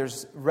fact that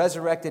there's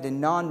resurrected and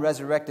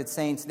non-resurrected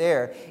saints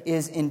there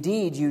is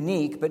indeed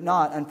unique, but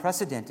not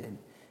unprecedented.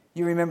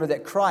 You remember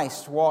that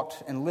Christ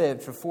walked and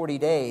lived for 40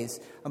 days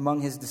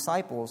among his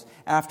disciples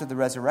after the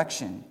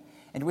resurrection.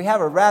 And we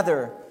have a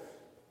rather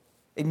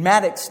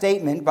enigmatic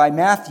statement by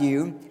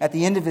Matthew at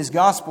the end of his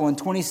gospel in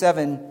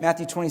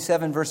Matthew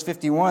 27, verse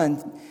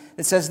 51,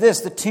 that says this: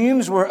 "The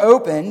tombs were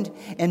opened,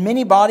 and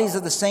many bodies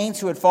of the saints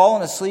who had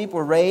fallen asleep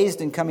were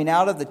raised, and coming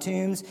out of the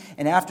tombs,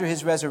 and after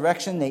his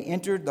resurrection, they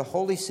entered the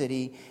holy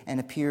city and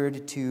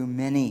appeared to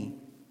many."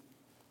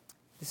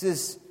 This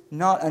is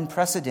not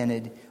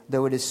unprecedented,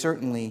 though it is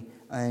certainly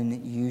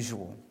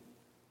unusual.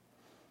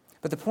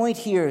 But the point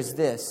here is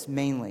this,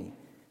 mainly,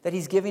 that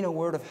he's giving a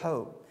word of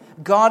hope.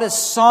 God is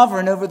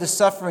sovereign over the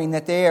suffering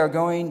that they are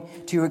going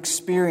to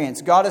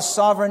experience. God is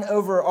sovereign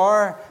over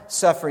our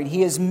suffering.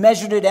 He has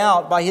measured it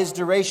out by his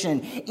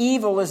duration.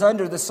 Evil is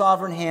under the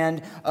sovereign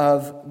hand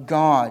of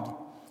God.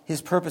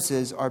 His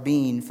purposes are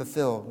being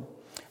fulfilled.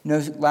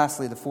 Note,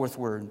 lastly, the fourth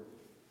word.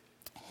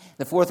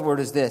 The fourth word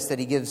is this, that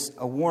he gives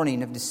a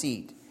warning of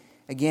deceit.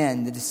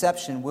 Again, the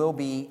deception will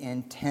be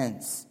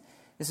intense.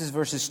 This is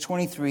verses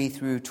 23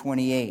 through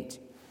 28.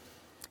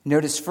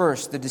 Notice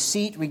first the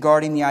deceit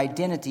regarding the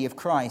identity of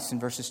Christ in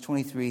verses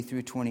 23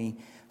 through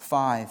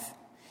 25.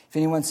 If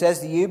anyone says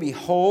to you,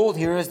 "Behold,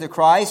 here is the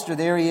Christ," or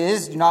 "There he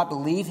is," do not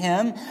believe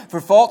him.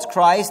 For false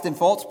Christ and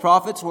false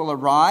prophets will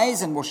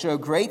arise and will show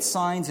great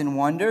signs and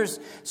wonders,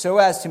 so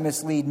as to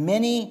mislead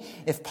many,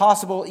 if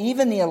possible,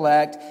 even the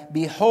elect.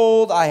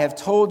 Behold, I have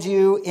told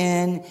you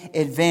in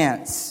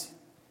advance.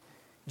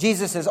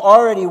 Jesus has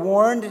already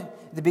warned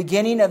the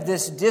beginning of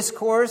this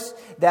discourse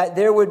that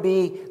there would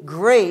be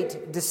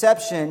great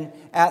deception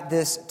at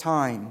this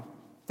time.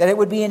 That it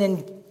would be an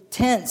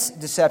intense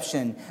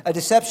deception. A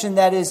deception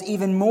that is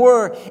even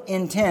more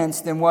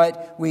intense than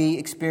what we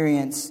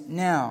experience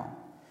now.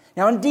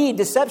 Now, indeed,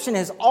 deception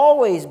has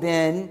always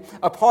been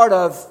a part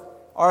of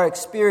our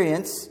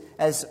experience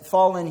as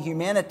fallen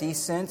humanity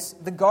since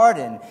the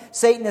garden.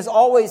 Satan has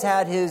always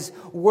had his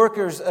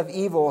workers of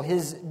evil,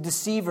 his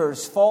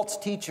deceivers, false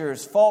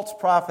teachers, false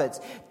prophets,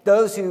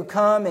 those who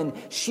come in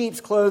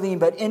sheep's clothing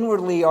but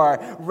inwardly are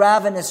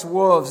ravenous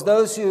wolves,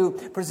 those who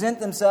present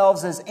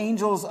themselves as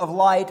angels of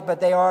light but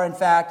they are in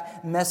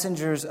fact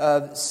messengers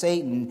of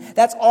Satan.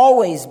 That's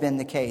always been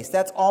the case.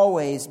 That's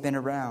always been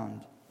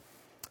around.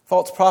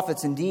 False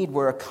prophets indeed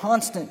were a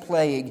constant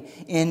plague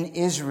in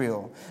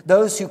Israel.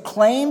 Those who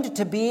claimed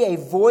to be a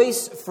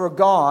voice for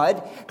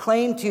God,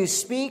 claimed to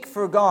speak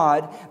for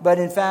God, but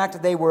in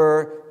fact they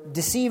were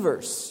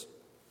deceivers.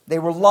 They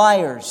were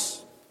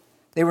liars.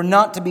 They were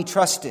not to be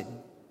trusted.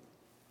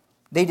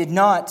 They did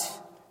not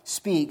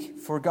speak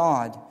for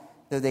God,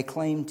 though they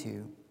claimed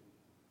to.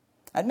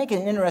 I'd make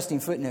an interesting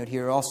footnote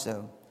here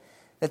also,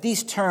 that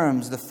these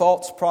terms, the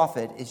false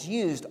prophet, is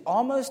used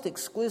almost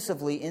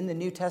exclusively in the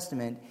New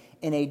Testament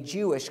in a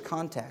Jewish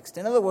context.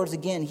 In other words,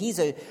 again, he's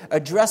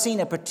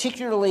addressing a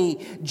particularly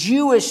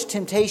Jewish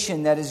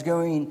temptation that is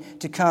going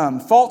to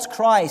come. False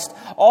Christ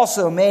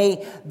also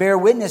may bear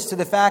witness to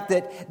the fact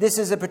that this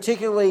is a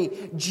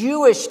particularly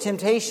Jewish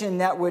temptation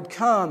that would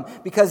come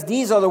because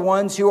these are the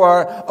ones who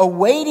are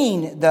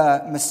awaiting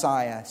the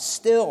Messiah.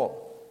 Still,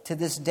 to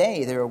this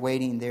day, they're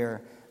awaiting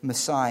their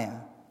Messiah.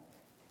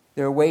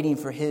 They're waiting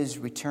for his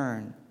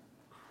return.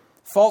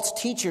 False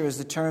teacher is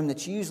the term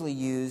that's usually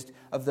used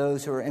of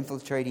those who are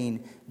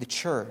infiltrating the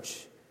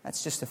church.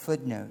 That's just a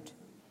footnote.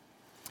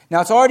 Now,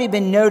 it's already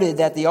been noted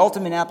that the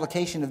ultimate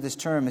application of this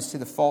term is to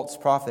the false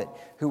prophet,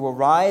 who will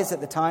rise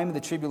at the time of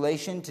the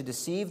tribulation to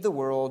deceive the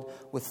world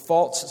with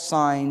false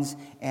signs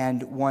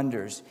and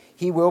wonders.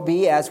 He will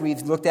be, as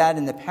we've looked at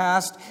in the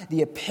past,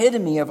 the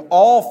epitome of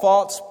all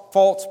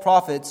false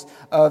prophets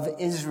of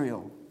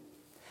Israel.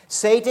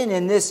 Satan,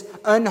 in this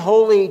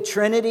unholy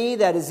trinity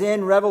that is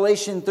in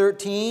Revelation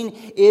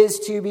 13, is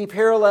to be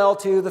parallel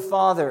to the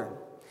Father.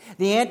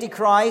 The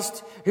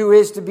Antichrist, who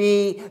is to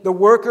be the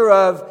worker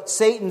of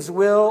Satan's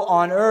will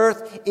on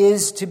earth,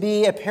 is to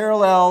be a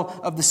parallel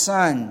of the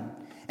Son.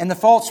 And the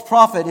false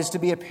prophet is to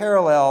be a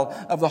parallel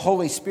of the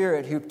Holy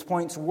Spirit, who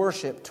points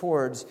worship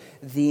towards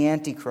the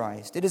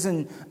Antichrist. It is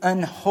an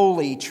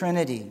unholy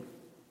trinity.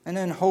 An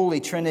unholy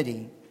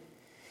trinity.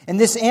 And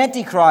this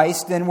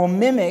Antichrist then will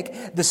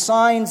mimic the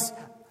signs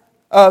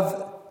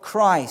of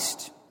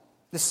Christ.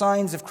 The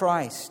signs of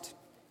Christ.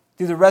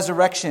 Through the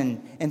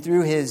resurrection and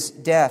through his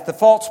death. The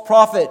false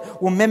prophet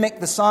will mimic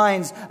the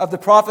signs of the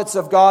prophets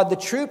of God, the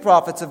true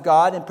prophets of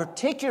God, and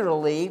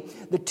particularly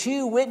the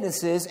two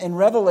witnesses in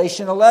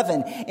Revelation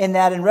 11. In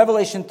that in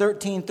Revelation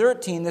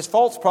 13:13, this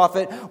false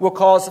prophet will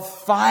cause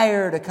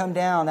fire to come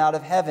down out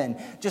of heaven,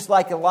 just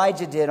like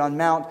Elijah did on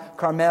Mount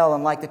Carmel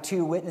and like the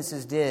two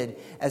witnesses did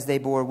as they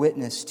bore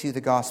witness to the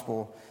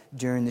gospel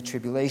during the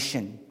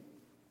tribulation.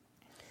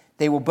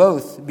 They will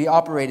both be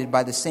operated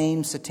by the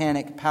same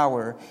satanic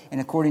power.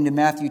 And according to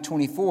Matthew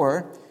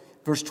 24,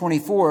 verse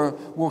 24,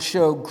 will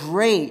show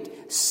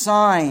great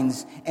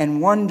signs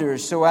and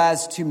wonders so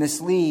as to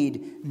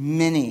mislead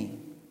many.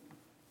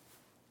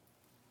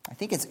 I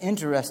think it's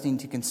interesting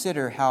to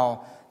consider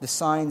how the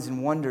signs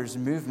and wonders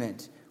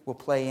movement will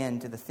play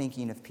into the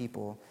thinking of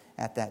people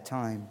at that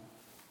time.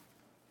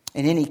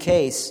 In any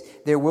case,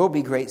 there will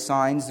be great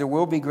signs, there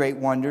will be great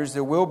wonders,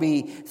 there will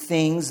be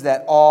things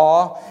that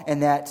awe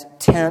and that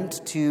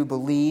tempt to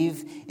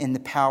believe in the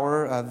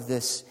power of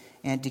this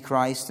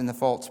Antichrist and the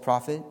false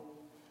prophet.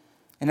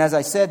 And as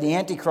I said, the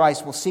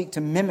Antichrist will seek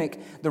to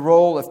mimic the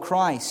role of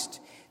Christ.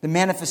 The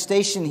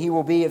manifestation he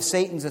will be of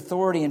Satan's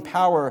authority and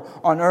power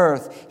on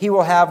earth. He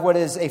will have what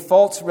is a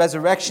false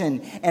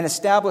resurrection and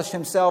establish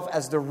himself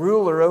as the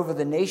ruler over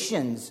the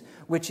nations,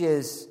 which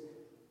is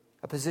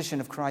a position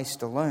of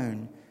Christ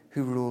alone,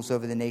 who rules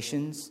over the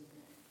nations.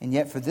 And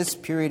yet for this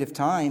period of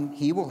time,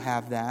 he will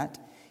have that.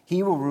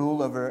 He will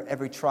rule over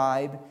every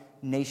tribe,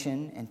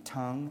 nation, and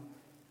tongue,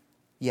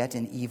 yet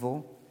in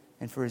evil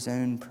and for his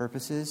own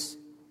purposes.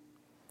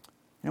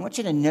 And I want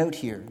you to note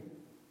here,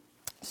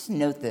 just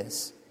note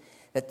this,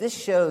 that this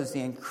shows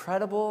the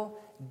incredible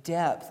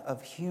depth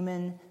of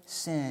human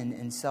sin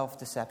and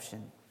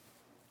self-deception.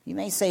 You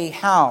may say,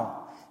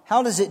 how?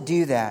 How does it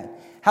do that?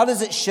 How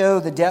does it show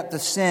the depth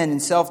of sin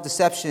and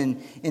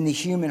self-deception in the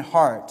human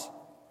heart?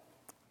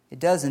 It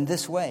does in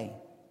this way.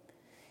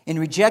 In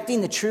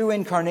rejecting the true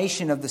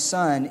incarnation of the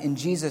Son in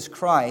Jesus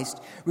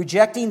Christ,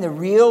 rejecting the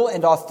real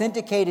and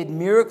authenticated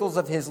miracles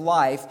of his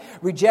life,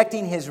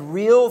 rejecting his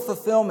real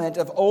fulfillment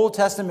of Old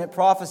Testament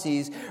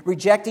prophecies,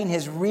 rejecting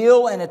his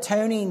real and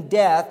atoning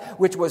death,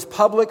 which was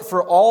public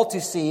for all to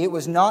see, it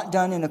was not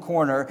done in a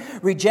corner,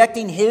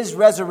 rejecting his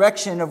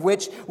resurrection, of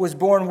which was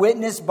borne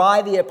witness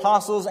by the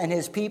apostles and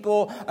his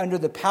people under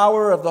the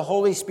power of the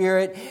Holy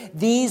Spirit,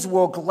 these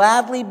will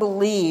gladly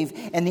believe,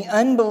 and the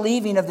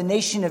unbelieving of the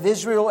nation of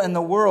Israel and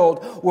the world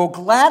will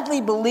gladly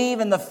believe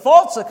in the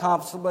false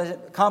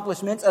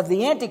accomplishments of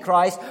the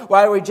Antichrist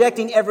while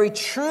rejecting every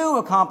true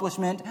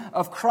accomplishment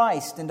of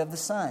Christ and of the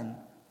Son.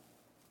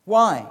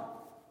 Why?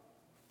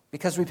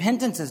 Because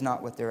repentance is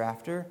not what they're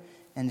after,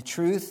 and the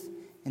truth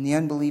in the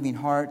unbelieving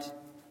heart,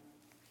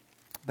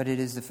 but it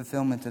is the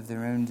fulfillment of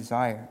their own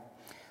desire.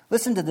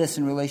 Listen to this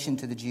in relation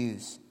to the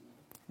Jews.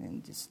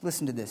 And just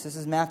listen to this. This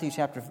is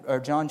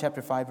John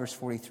chapter 5, verse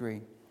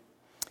 43.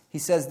 He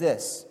says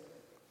this,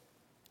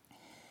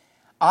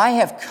 I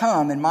have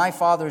come in my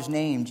Father's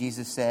name,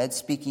 Jesus said,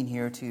 speaking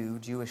here to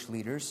Jewish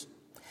leaders.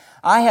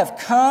 I have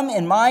come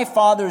in my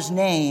Father's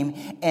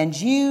name, and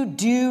you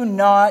do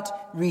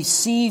not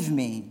receive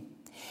me.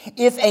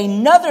 If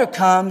another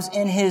comes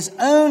in his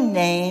own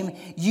name,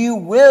 you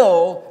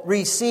will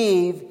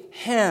receive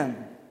him.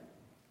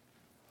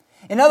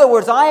 In other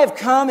words, I have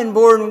come and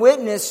borne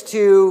witness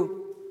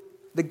to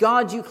the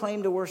God you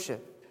claim to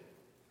worship.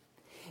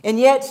 And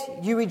yet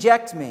you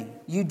reject me.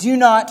 You do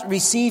not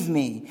receive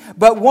me.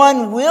 But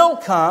one will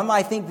come,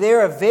 I think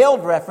there a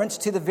veiled reference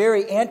to the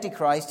very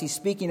Antichrist he's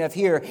speaking of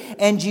here,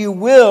 and you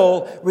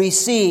will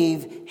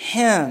receive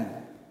him.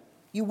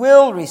 You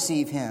will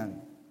receive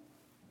him.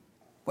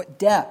 What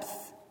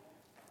depth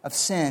of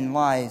sin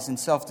lies in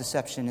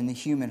self-deception in the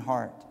human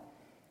heart.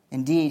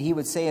 Indeed, he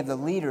would say of the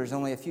leaders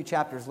only a few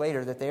chapters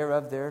later that they are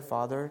of their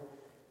father,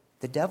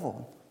 the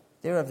devil.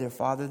 They're of their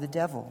father, the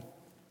devil.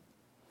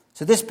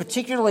 So this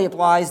particularly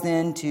applies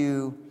then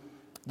to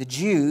the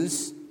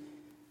Jews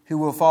who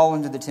will fall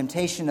into the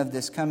temptation of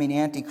this coming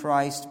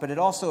Antichrist, but it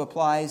also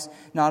applies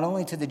not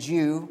only to the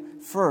Jew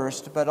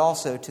first, but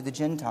also to the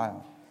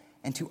Gentile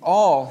and to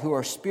all who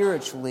are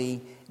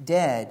spiritually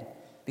dead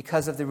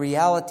because of the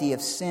reality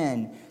of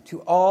sin, to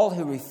all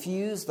who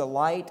refuse the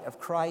light of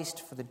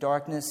Christ for the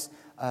darkness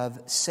of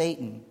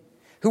Satan,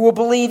 who will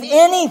believe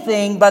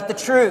anything but the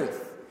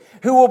truth,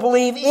 who will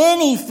believe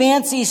any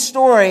fancy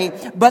story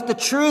but the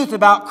truth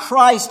about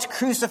Christ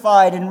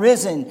crucified and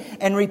risen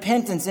and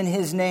repentance in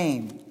his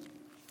name,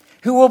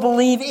 who will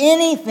believe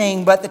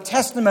anything but the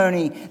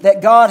testimony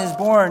that God has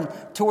borne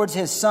towards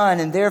his Son,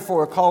 and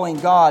therefore calling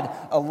God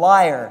a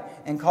liar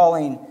and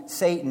calling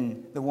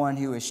Satan the one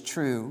who is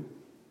true.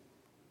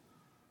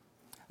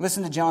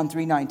 Listen to John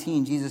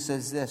 3:19. Jesus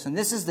says this, and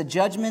this is the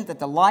judgment, that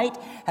the light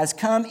has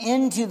come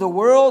into the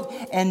world,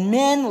 and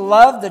men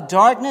love the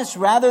darkness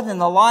rather than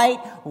the light.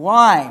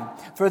 Why?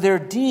 For their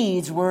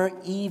deeds were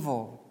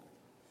evil.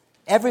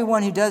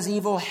 Everyone who does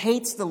evil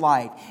hates the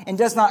light and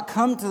does not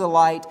come to the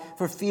light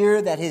for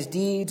fear that his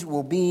deeds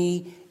will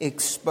be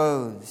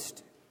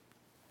exposed.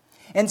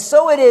 And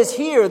so it is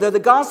here, though the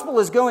gospel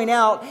is going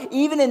out,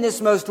 even in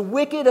this most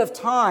wicked of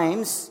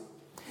times,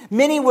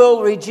 many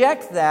will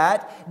reject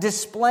that,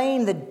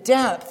 displaying the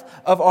depth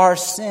of our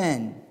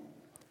sin.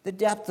 The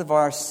depth of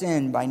our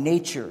sin by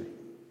nature.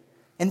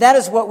 And that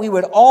is what we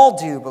would all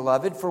do,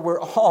 beloved, for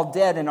we're all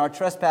dead in our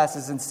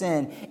trespasses and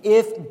sin,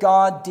 if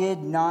God did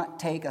not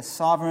take a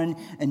sovereign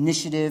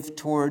initiative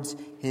towards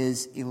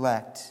his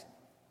elect.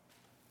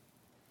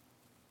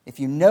 If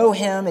you know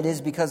him, it is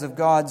because of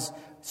God's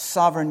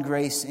sovereign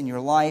grace in your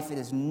life. It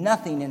is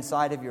nothing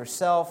inside of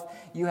yourself.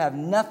 You have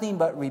nothing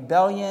but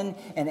rebellion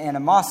and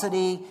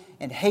animosity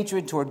and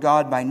hatred toward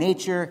God by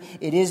nature.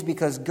 It is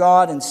because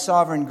God in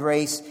sovereign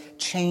grace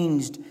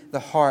changed the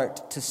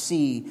heart to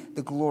see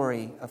the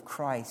glory of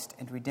Christ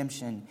and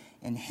redemption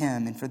in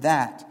him. And for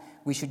that,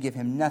 we should give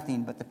him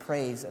nothing but the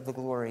praise of the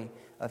glory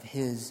of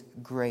his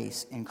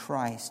grace in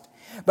Christ.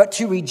 But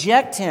to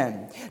reject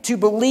him, to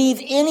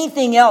believe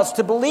anything else,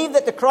 to believe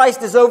that the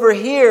Christ is over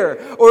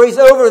here or he's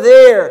over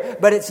there,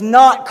 but it's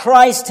not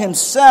Christ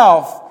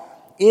himself,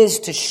 is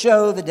to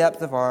show the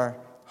depth of our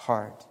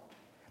heart.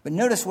 But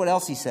notice what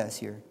else he says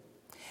here.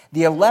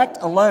 The elect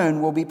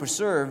alone will be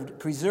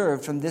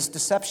preserved from this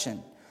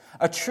deception.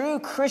 A true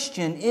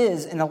Christian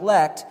is an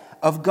elect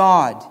of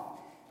God.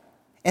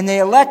 And the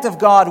elect of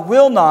God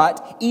will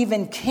not,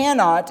 even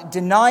cannot,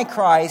 deny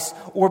Christ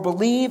or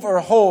believe or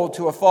hold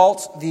to a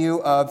false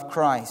view of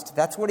Christ.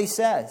 That's what he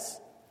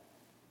says.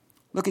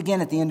 Look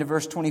again at the end of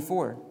verse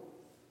 24.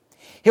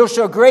 He'll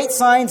show great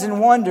signs and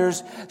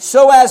wonders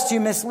so as to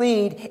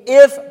mislead,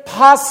 if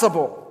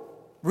possible.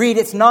 Read,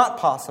 it's not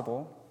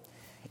possible.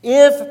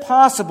 If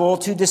possible,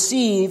 to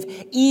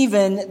deceive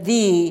even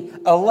the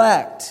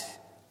elect.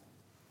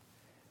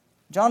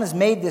 John has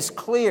made this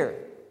clear.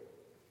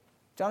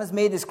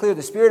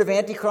 The spirit of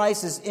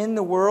Antichrist is in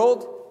the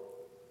world.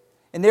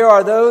 And there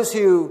are those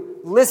who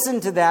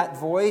listen to that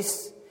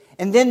voice.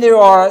 And then there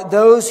are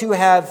those who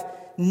have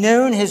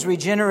known his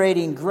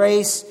regenerating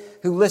grace,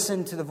 who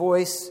listen to the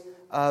voice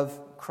of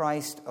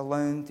Christ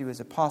alone through his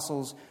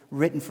apostles,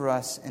 written for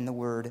us in the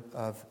Word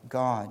of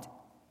God.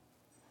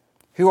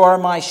 Who are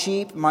my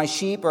sheep? My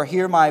sheep are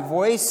hear my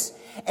voice.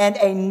 And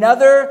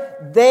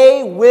another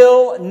they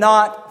will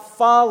not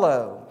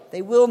follow.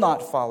 They will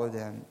not follow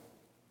them.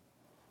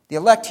 The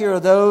elect here are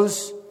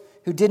those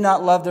who did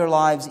not love their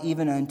lives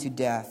even unto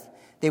death.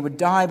 They would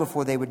die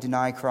before they would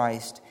deny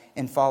Christ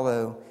and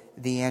follow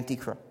the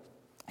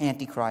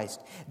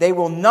Antichrist. They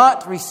will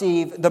not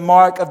receive the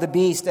mark of the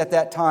beast at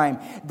that time.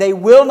 They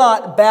will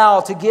not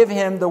bow to give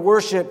him the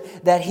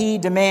worship that he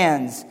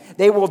demands.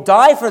 They will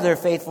die for their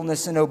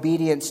faithfulness and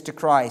obedience to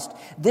Christ.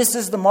 This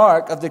is the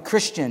mark of the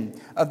Christian,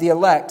 of the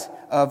elect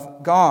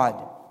of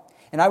God.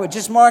 And I would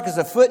just mark as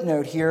a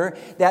footnote here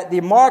that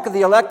the mark of the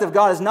elect of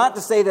God is not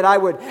to say that I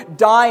would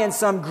die in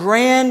some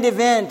grand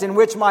event in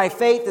which my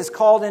faith is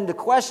called into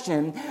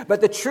question,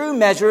 but the true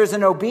measure is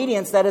an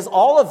obedience that is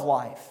all of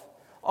life.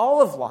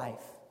 All of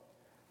life.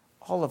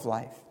 All of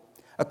life.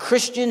 A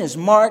Christian is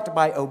marked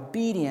by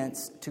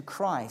obedience to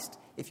Christ.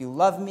 If you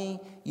love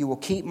me, you will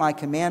keep my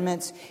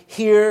commandments.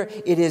 Here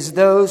it is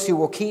those who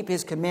will keep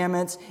his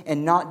commandments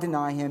and not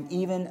deny him,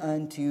 even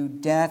unto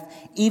death,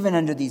 even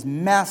under these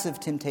massive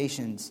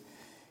temptations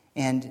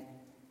and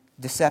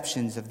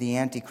deceptions of the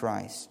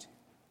Antichrist.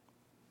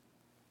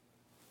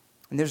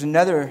 And there's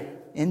another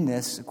in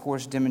this, of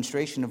course,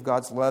 demonstration of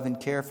God's love and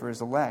care for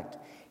his elect.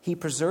 He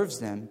preserves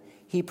them.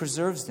 He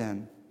preserves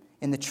them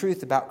in the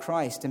truth about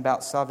Christ and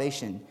about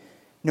salvation.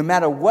 No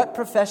matter what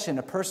profession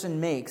a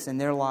person makes in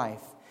their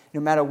life, no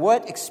matter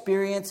what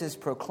experience is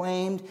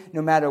proclaimed,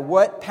 no matter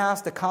what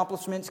past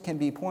accomplishments can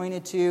be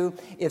pointed to,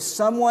 if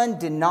someone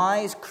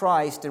denies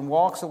Christ and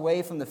walks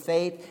away from the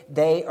faith,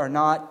 they are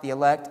not the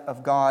elect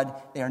of God.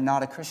 They are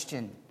not a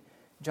Christian.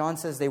 John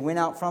says they went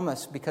out from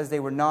us because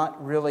they were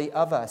not really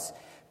of us.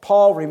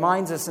 Paul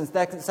reminds us in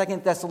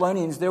 2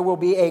 Thessalonians, there will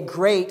be a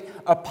great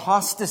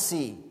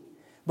apostasy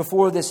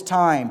before this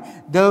time.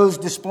 Those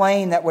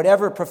displaying that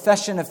whatever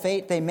profession of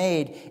faith they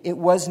made, it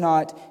was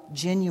not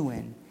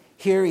genuine.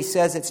 Here he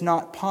says it's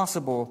not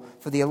possible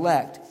for the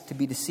elect to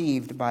be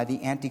deceived by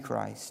the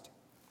Antichrist.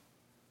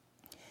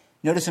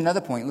 Notice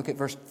another point. Look at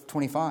verse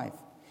 25.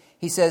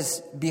 He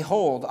says,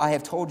 behold, I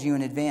have told you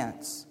in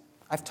advance.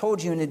 I've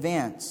told you in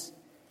advance.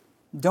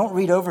 Don't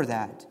read over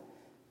that.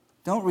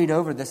 Don't read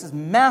over this. It's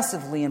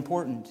massively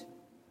important.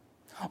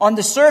 On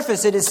the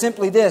surface, it is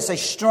simply this, a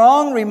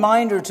strong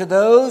reminder to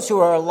those who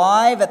are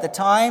alive at the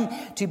time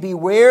to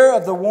beware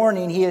of the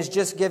warning he has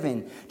just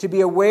given, to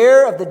be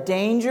aware of the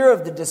danger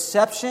of the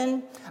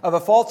deception of a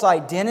false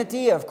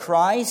identity of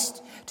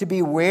Christ, to be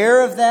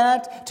aware of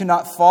that, to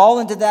not fall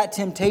into that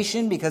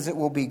temptation because it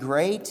will be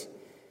great.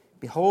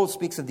 Behold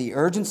speaks of the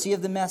urgency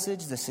of the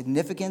message, the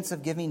significance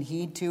of giving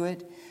heed to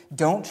it.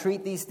 Don't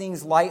treat these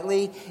things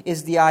lightly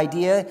is the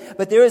idea.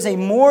 But there is a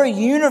more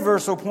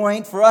universal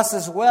point for us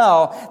as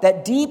well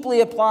that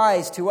deeply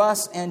applies to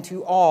us and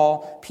to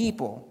all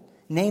people.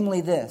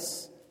 Namely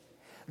this.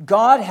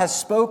 God has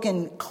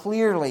spoken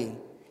clearly.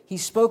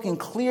 He's spoken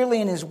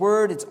clearly in His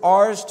Word. It's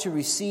ours to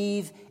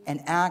receive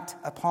and act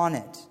upon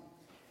it.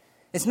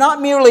 It's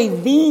not merely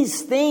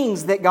these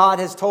things that God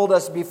has told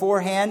us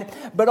beforehand,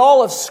 but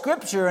all of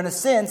Scripture, in a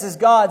sense, is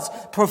God's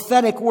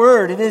prophetic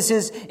word. It is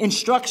His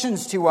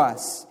instructions to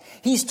us.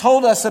 He's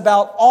told us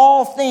about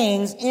all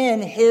things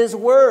in His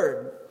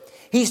Word.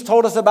 He's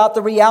told us about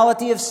the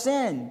reality of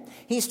sin.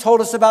 He's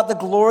told us about the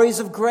glories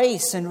of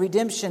grace and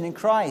redemption in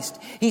Christ.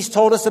 He's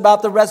told us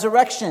about the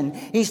resurrection.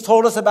 He's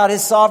told us about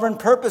His sovereign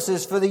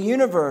purposes for the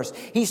universe.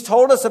 He's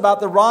told us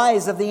about the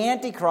rise of the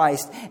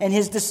Antichrist and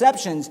his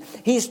deceptions.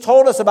 He's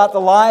told us about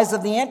the lies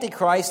of the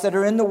Antichrist that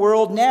are in the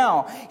world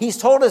now. He's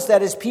told us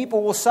that His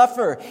people will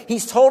suffer.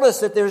 He's told us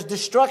that there's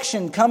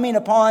destruction coming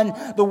upon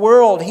the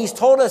world. He's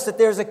told us that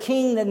there's a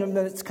kingdom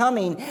that's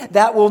coming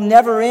that will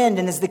never end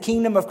and is the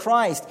kingdom of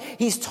Christ.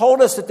 He's told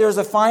us that there's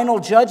a final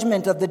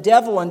judgment of the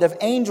devil and of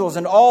angels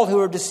and all who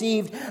are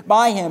deceived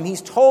by him.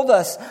 He's told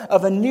us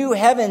of a new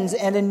heavens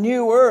and a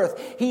new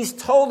earth. He's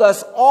told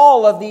us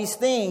all of these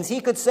things.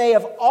 He could say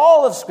of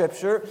all of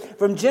Scripture,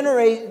 from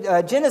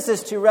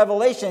Genesis to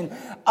Revelation,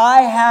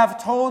 I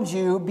have told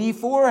you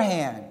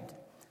beforehand.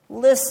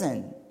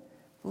 Listen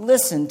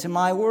to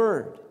my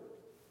word.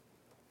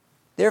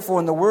 Therefore,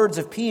 in the words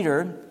of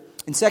Peter,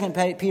 in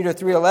 2 Peter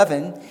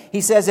 3:11,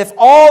 he says, if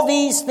all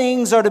these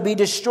things are to be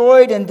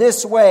destroyed in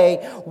this way,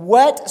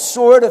 what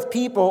sort of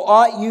people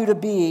ought you to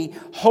be,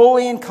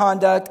 holy in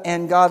conduct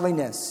and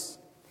godliness?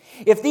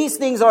 If these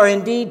things are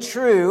indeed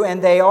true,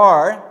 and they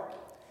are,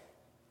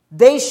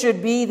 they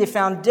should be the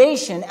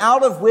foundation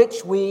out of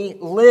which we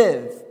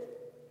live.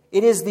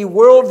 It is the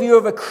worldview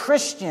of a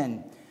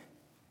Christian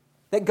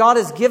that God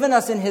has given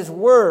us in His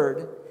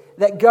Word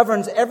that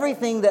governs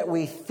everything that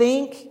we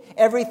think,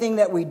 everything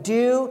that we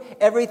do,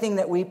 everything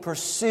that we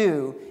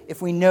pursue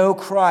if we know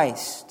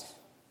Christ.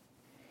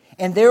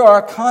 And there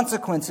are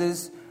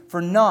consequences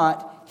for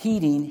not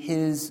heeding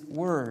His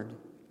word.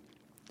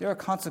 There are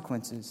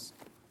consequences.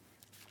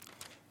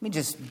 Let me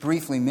just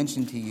briefly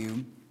mention to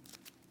you,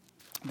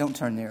 don't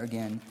turn there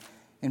again,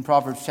 in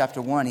Proverbs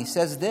chapter 1, he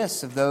says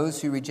this of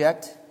those who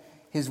reject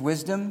His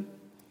wisdom.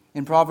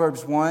 In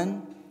Proverbs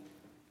 1,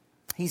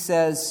 he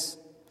says,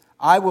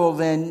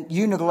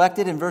 you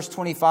neglected, in verse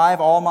 25,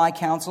 all my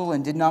counsel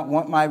and did not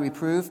want my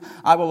reproof.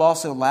 I will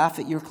also laugh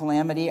at your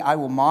calamity. I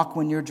will mock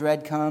when your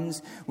dread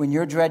comes. When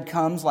your dread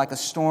comes like a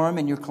storm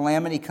and your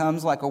calamity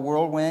comes like a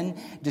whirlwind,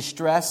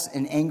 distress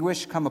and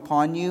anguish come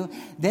upon you.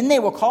 Then they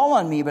will call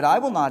on me, but I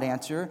will not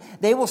answer.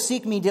 They will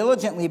seek me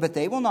diligently, but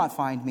they will not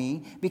find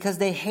me, because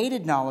they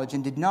hated knowledge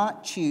and did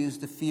not choose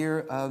the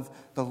fear of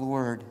the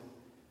Lord.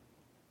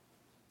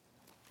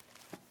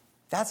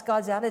 That's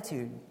God's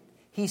attitude.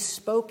 He's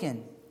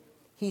spoken.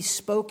 He's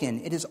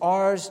spoken. It is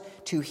ours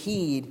to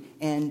heed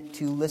and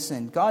to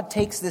listen. God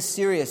takes this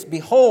serious.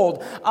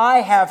 Behold, I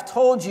have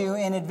told you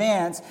in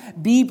advance,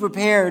 be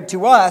prepared.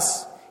 To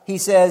us, he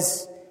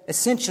says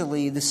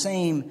essentially the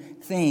same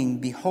thing.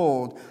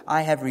 Behold,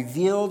 I have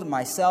revealed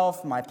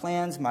myself, my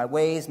plans, my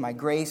ways, my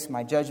grace,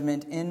 my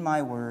judgment in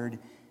my word.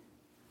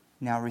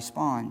 Now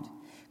respond.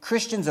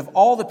 Christians of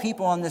all the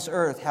people on this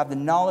earth have the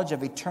knowledge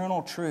of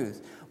eternal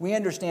truth. We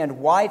understand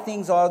why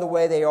things are the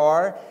way they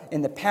are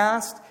in the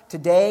past,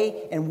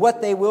 today, and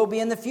what they will be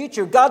in the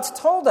future. God's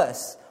told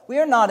us. We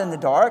are not in the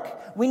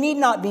dark. We need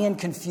not be in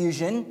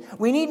confusion.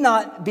 We need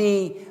not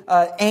be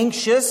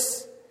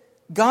anxious.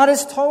 God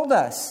has told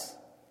us.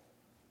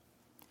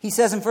 He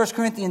says in 1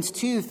 Corinthians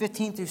 2,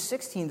 15 through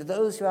 16, to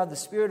those who have the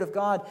Spirit of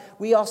God,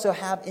 we also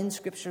have in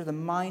Scripture the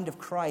mind of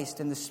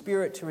Christ and the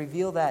Spirit to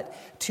reveal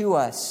that to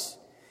us.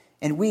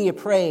 And we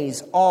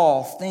appraise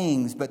all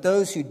things, but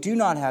those who do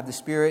not have the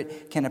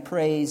Spirit can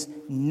appraise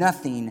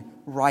nothing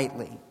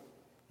rightly.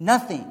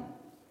 Nothing.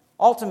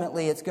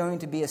 Ultimately, it's going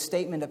to be a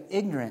statement of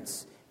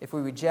ignorance if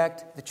we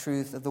reject the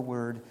truth of the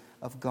Word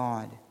of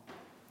God.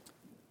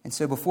 And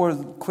so before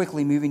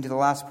quickly moving to the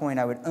last point,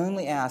 I would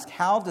only ask,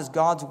 how does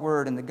God's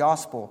Word and the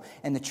gospel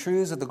and the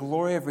truths of the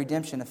glory of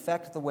redemption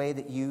affect the way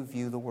that you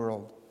view the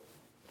world?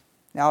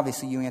 Now,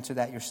 obviously, you answer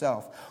that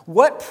yourself.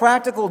 What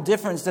practical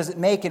difference does it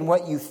make in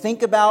what you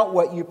think about,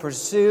 what you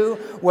pursue,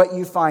 what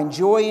you find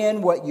joy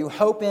in, what you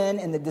hope in,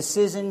 and the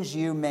decisions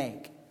you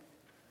make?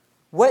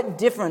 What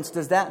difference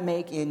does that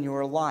make in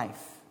your life?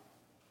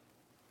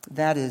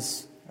 That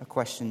is a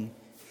question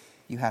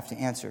you have to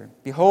answer.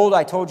 Behold,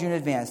 I told you in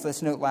advance.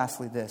 Let's note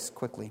lastly this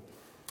quickly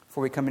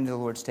before we come into the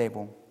Lord's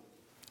table.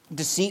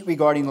 Deceit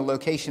regarding the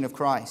location of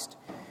Christ.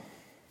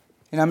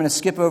 And I'm going to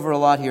skip over a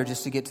lot here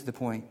just to get to the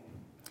point.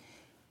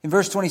 In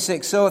verse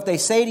 26, so if they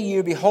say to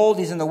you, behold,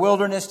 he's in the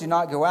wilderness, do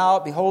not go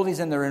out. Behold, he's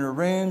in their inner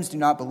rooms, do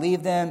not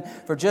believe them.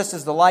 For just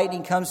as the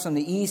lightning comes from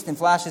the east and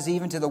flashes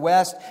even to the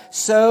west,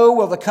 so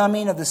will the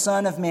coming of the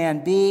Son of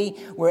Man be.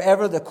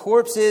 Wherever the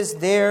corpse is,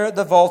 there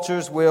the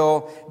vultures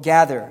will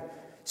gather.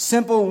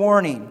 Simple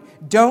warning.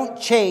 Don't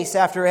chase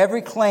after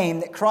every claim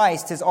that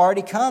Christ has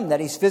already come, that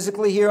he's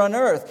physically here on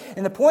earth.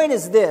 And the point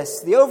is this,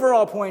 the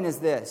overall point is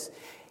this.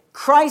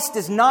 Christ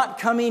is not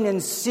coming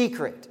in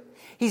secret.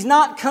 He's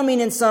not coming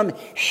in some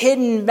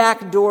hidden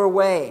backdoor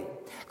way.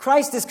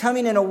 Christ is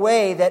coming in a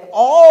way that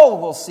all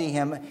will see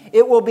him.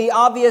 It will be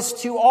obvious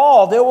to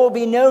all. There will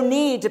be no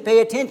need to pay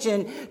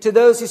attention to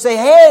those who say,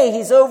 hey,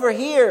 he's over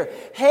here.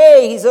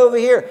 Hey, he's over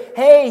here.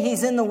 Hey,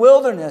 he's in the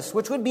wilderness,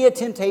 which would be a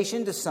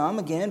temptation to some,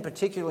 again,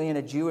 particularly in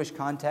a Jewish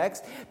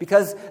context,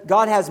 because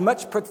God has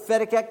much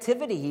prophetic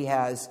activity he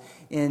has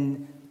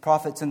in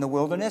prophets in the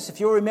wilderness. If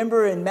you'll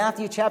remember in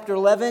Matthew chapter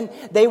 11,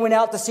 they went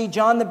out to see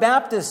John the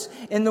Baptist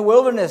in the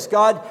wilderness.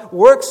 God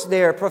works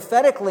there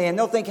prophetically, and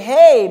they'll think,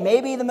 hey,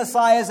 maybe the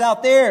Messiah is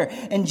out there.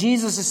 And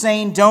Jesus is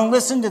saying, don't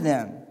listen to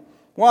them.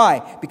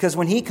 Why? Because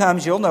when he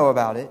comes, you'll know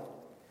about it.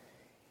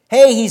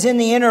 Hey, he's in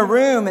the inner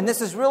room, and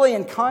this is really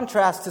in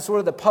contrast to sort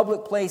of the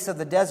public place of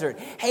the desert.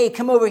 Hey,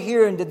 come over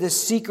here into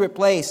this secret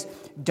place.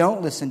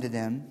 Don't listen to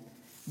them.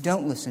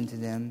 Don't listen to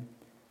them.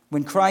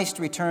 When Christ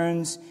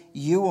returns,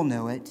 you will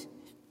know it.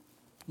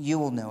 You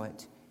will know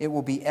it. it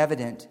will be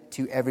evident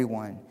to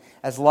everyone.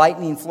 As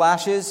lightning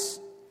flashes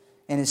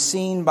and is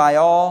seen by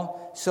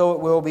all, so it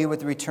will be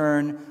with the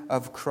return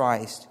of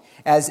Christ.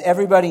 As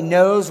everybody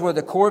knows where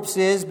the corpse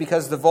is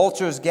because the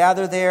vultures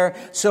gather there,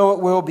 so it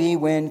will be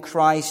when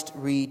Christ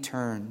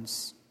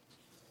returns.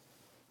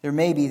 There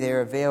may be there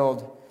a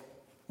veiled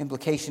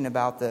implication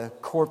about the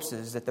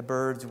corpses that the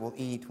birds will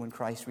eat when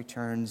Christ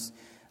returns,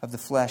 of the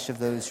flesh of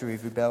those who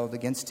have rebelled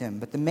against him.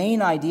 But the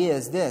main idea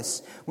is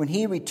this: when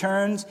he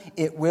returns,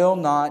 it will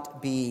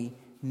not be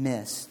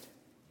missed.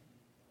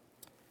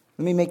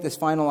 Let me make this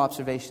final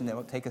observation that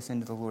will take us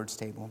into the Lord's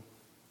table.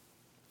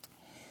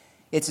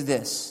 It's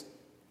this.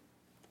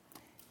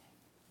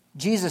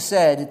 Jesus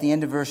said at the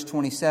end of verse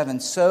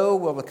 27, "So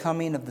will the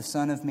coming of the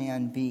Son of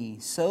Man be."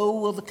 So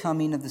will the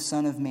coming of the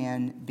Son of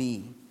Man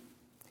be.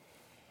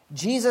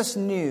 Jesus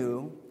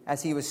knew,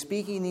 as he was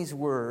speaking these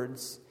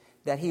words,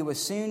 that he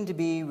was soon to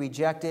be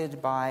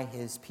rejected by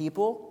his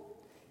people.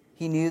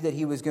 He knew that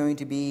he was going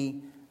to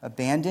be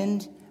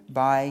abandoned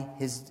by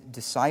his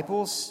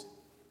disciples.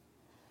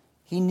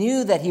 He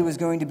knew that he was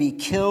going to be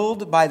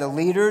killed by the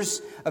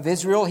leaders of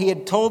Israel. He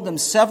had told them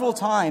several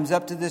times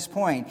up to this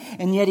point.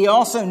 And yet he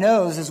also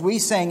knows, as we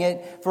sang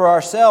it for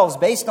ourselves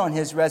based on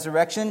his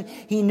resurrection,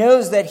 he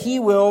knows that he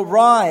will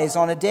rise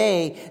on a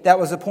day that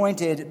was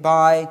appointed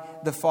by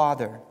the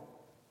Father.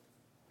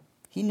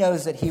 He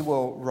knows that he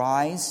will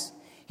rise.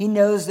 He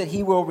knows that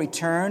he will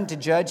return to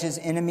judge his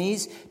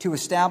enemies, to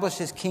establish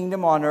his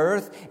kingdom on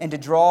earth, and to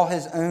draw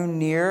his own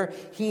near.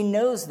 He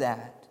knows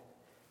that.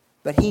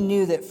 But he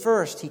knew that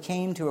first he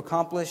came to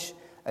accomplish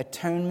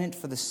atonement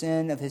for the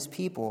sin of his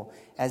people,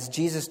 as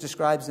Jesus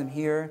describes them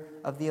here,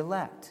 of the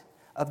elect,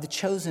 of the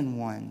chosen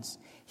ones.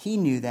 He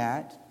knew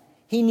that.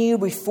 He knew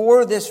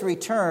before this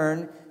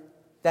return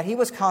that he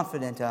was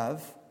confident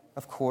of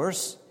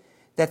course,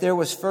 that there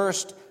was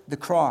first the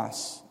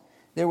cross.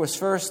 There was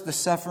first the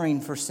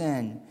suffering for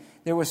sin.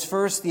 There was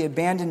first the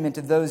abandonment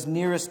of those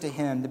nearest to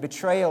him, the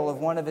betrayal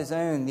of one of his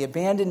own, the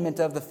abandonment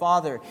of the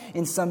Father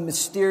in some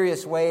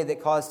mysterious way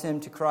that caused him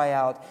to cry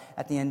out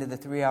at the end of the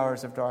 3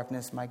 hours of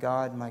darkness, my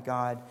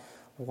God,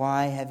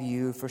 why have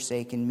you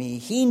forsaken me?"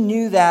 He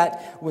knew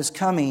that was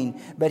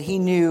coming, but he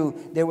knew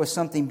there was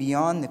something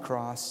beyond the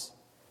cross,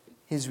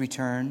 his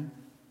return.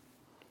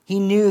 He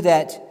knew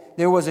that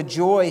there was a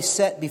joy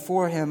set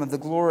before him of the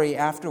glory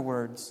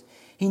afterwards.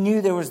 He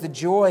knew there was the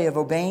joy of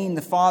obeying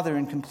the Father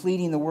and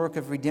completing the work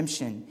of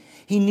redemption.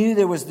 He knew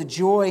there was the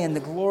joy and the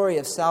glory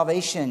of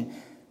salvation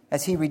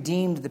as he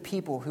redeemed the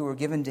people who were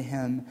given to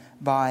him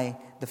by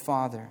the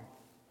Father.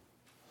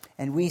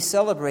 And we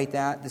celebrate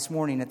that this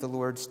morning at the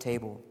Lord's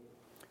table.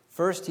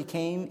 First, he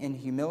came in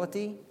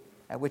humility,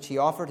 at which he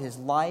offered his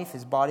life.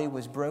 His body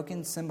was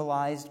broken,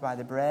 symbolized by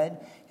the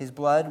bread. His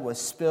blood was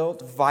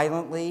spilt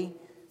violently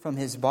from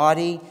his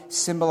body,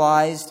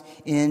 symbolized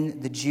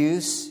in the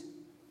juice.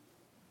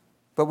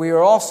 But we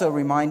are also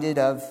reminded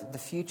of the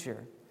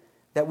future,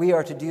 that we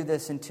are to do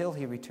this until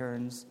he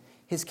returns.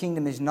 His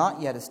kingdom is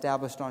not yet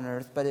established on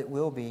earth, but it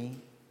will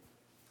be.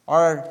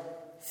 Our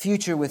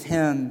future with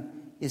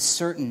him is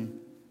certain,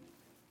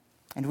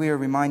 and we are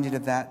reminded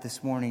of that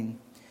this morning.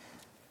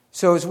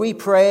 So as we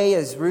pray,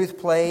 as Ruth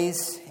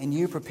plays, and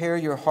you prepare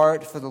your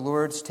heart for the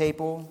Lord's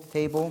table,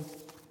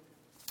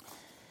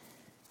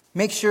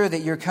 make sure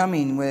that you're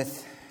coming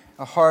with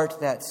a heart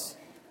that's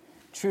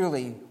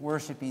truly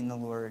worshiping the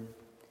Lord.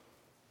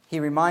 He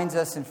reminds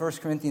us in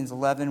 1 Corinthians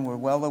 11, we're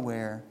well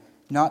aware,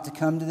 not to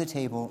come to the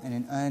table in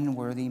an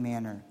unworthy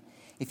manner.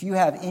 If you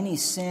have any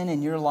sin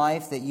in your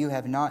life that you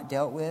have not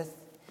dealt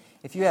with,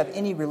 if you have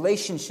any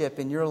relationship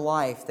in your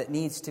life that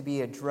needs to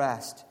be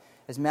addressed,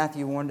 as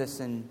Matthew warned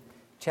us in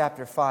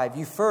chapter 5,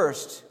 you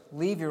first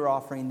leave your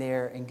offering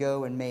there and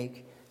go and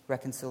make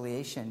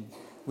reconciliation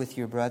with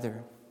your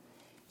brother.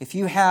 If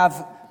you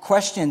have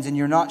questions and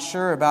you're not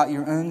sure about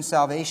your own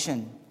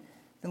salvation,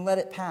 then let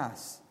it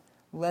pass.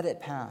 Let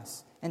it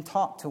pass. And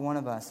talk to one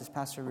of us, as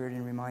Pastor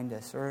Reardon reminded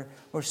us,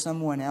 or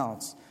someone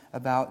else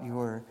about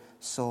your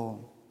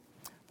soul.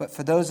 But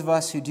for those of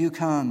us who do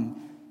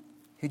come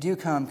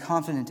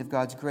confident of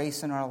God's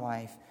grace in our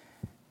life,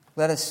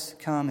 let us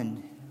come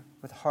and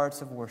with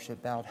hearts of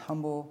worship, bowed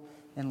humble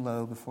and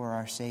low before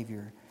our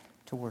Savior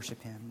to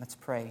worship him. Let's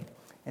pray.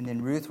 And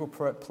then Ruth will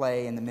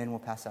play and the men will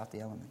pass out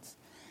the elements.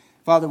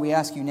 Father, we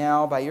ask you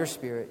now by your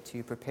Spirit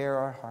to prepare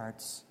our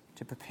hearts,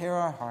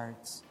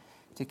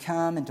 to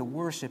come and to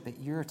worship at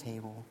your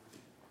table.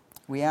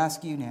 We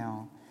ask you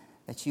now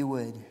that you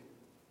would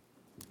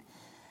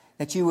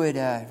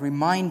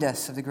remind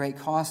us of the great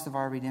cost of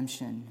our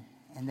redemption,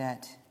 and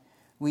that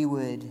we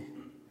would,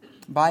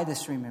 by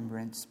this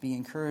remembrance, be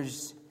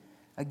encouraged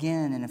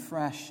again and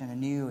afresh and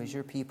anew as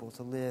your people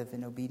to live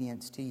in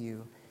obedience to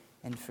you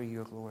and for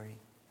your glory.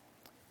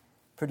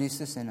 Produce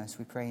this in us,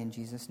 we pray in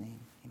Jesus'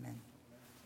 name. Amen.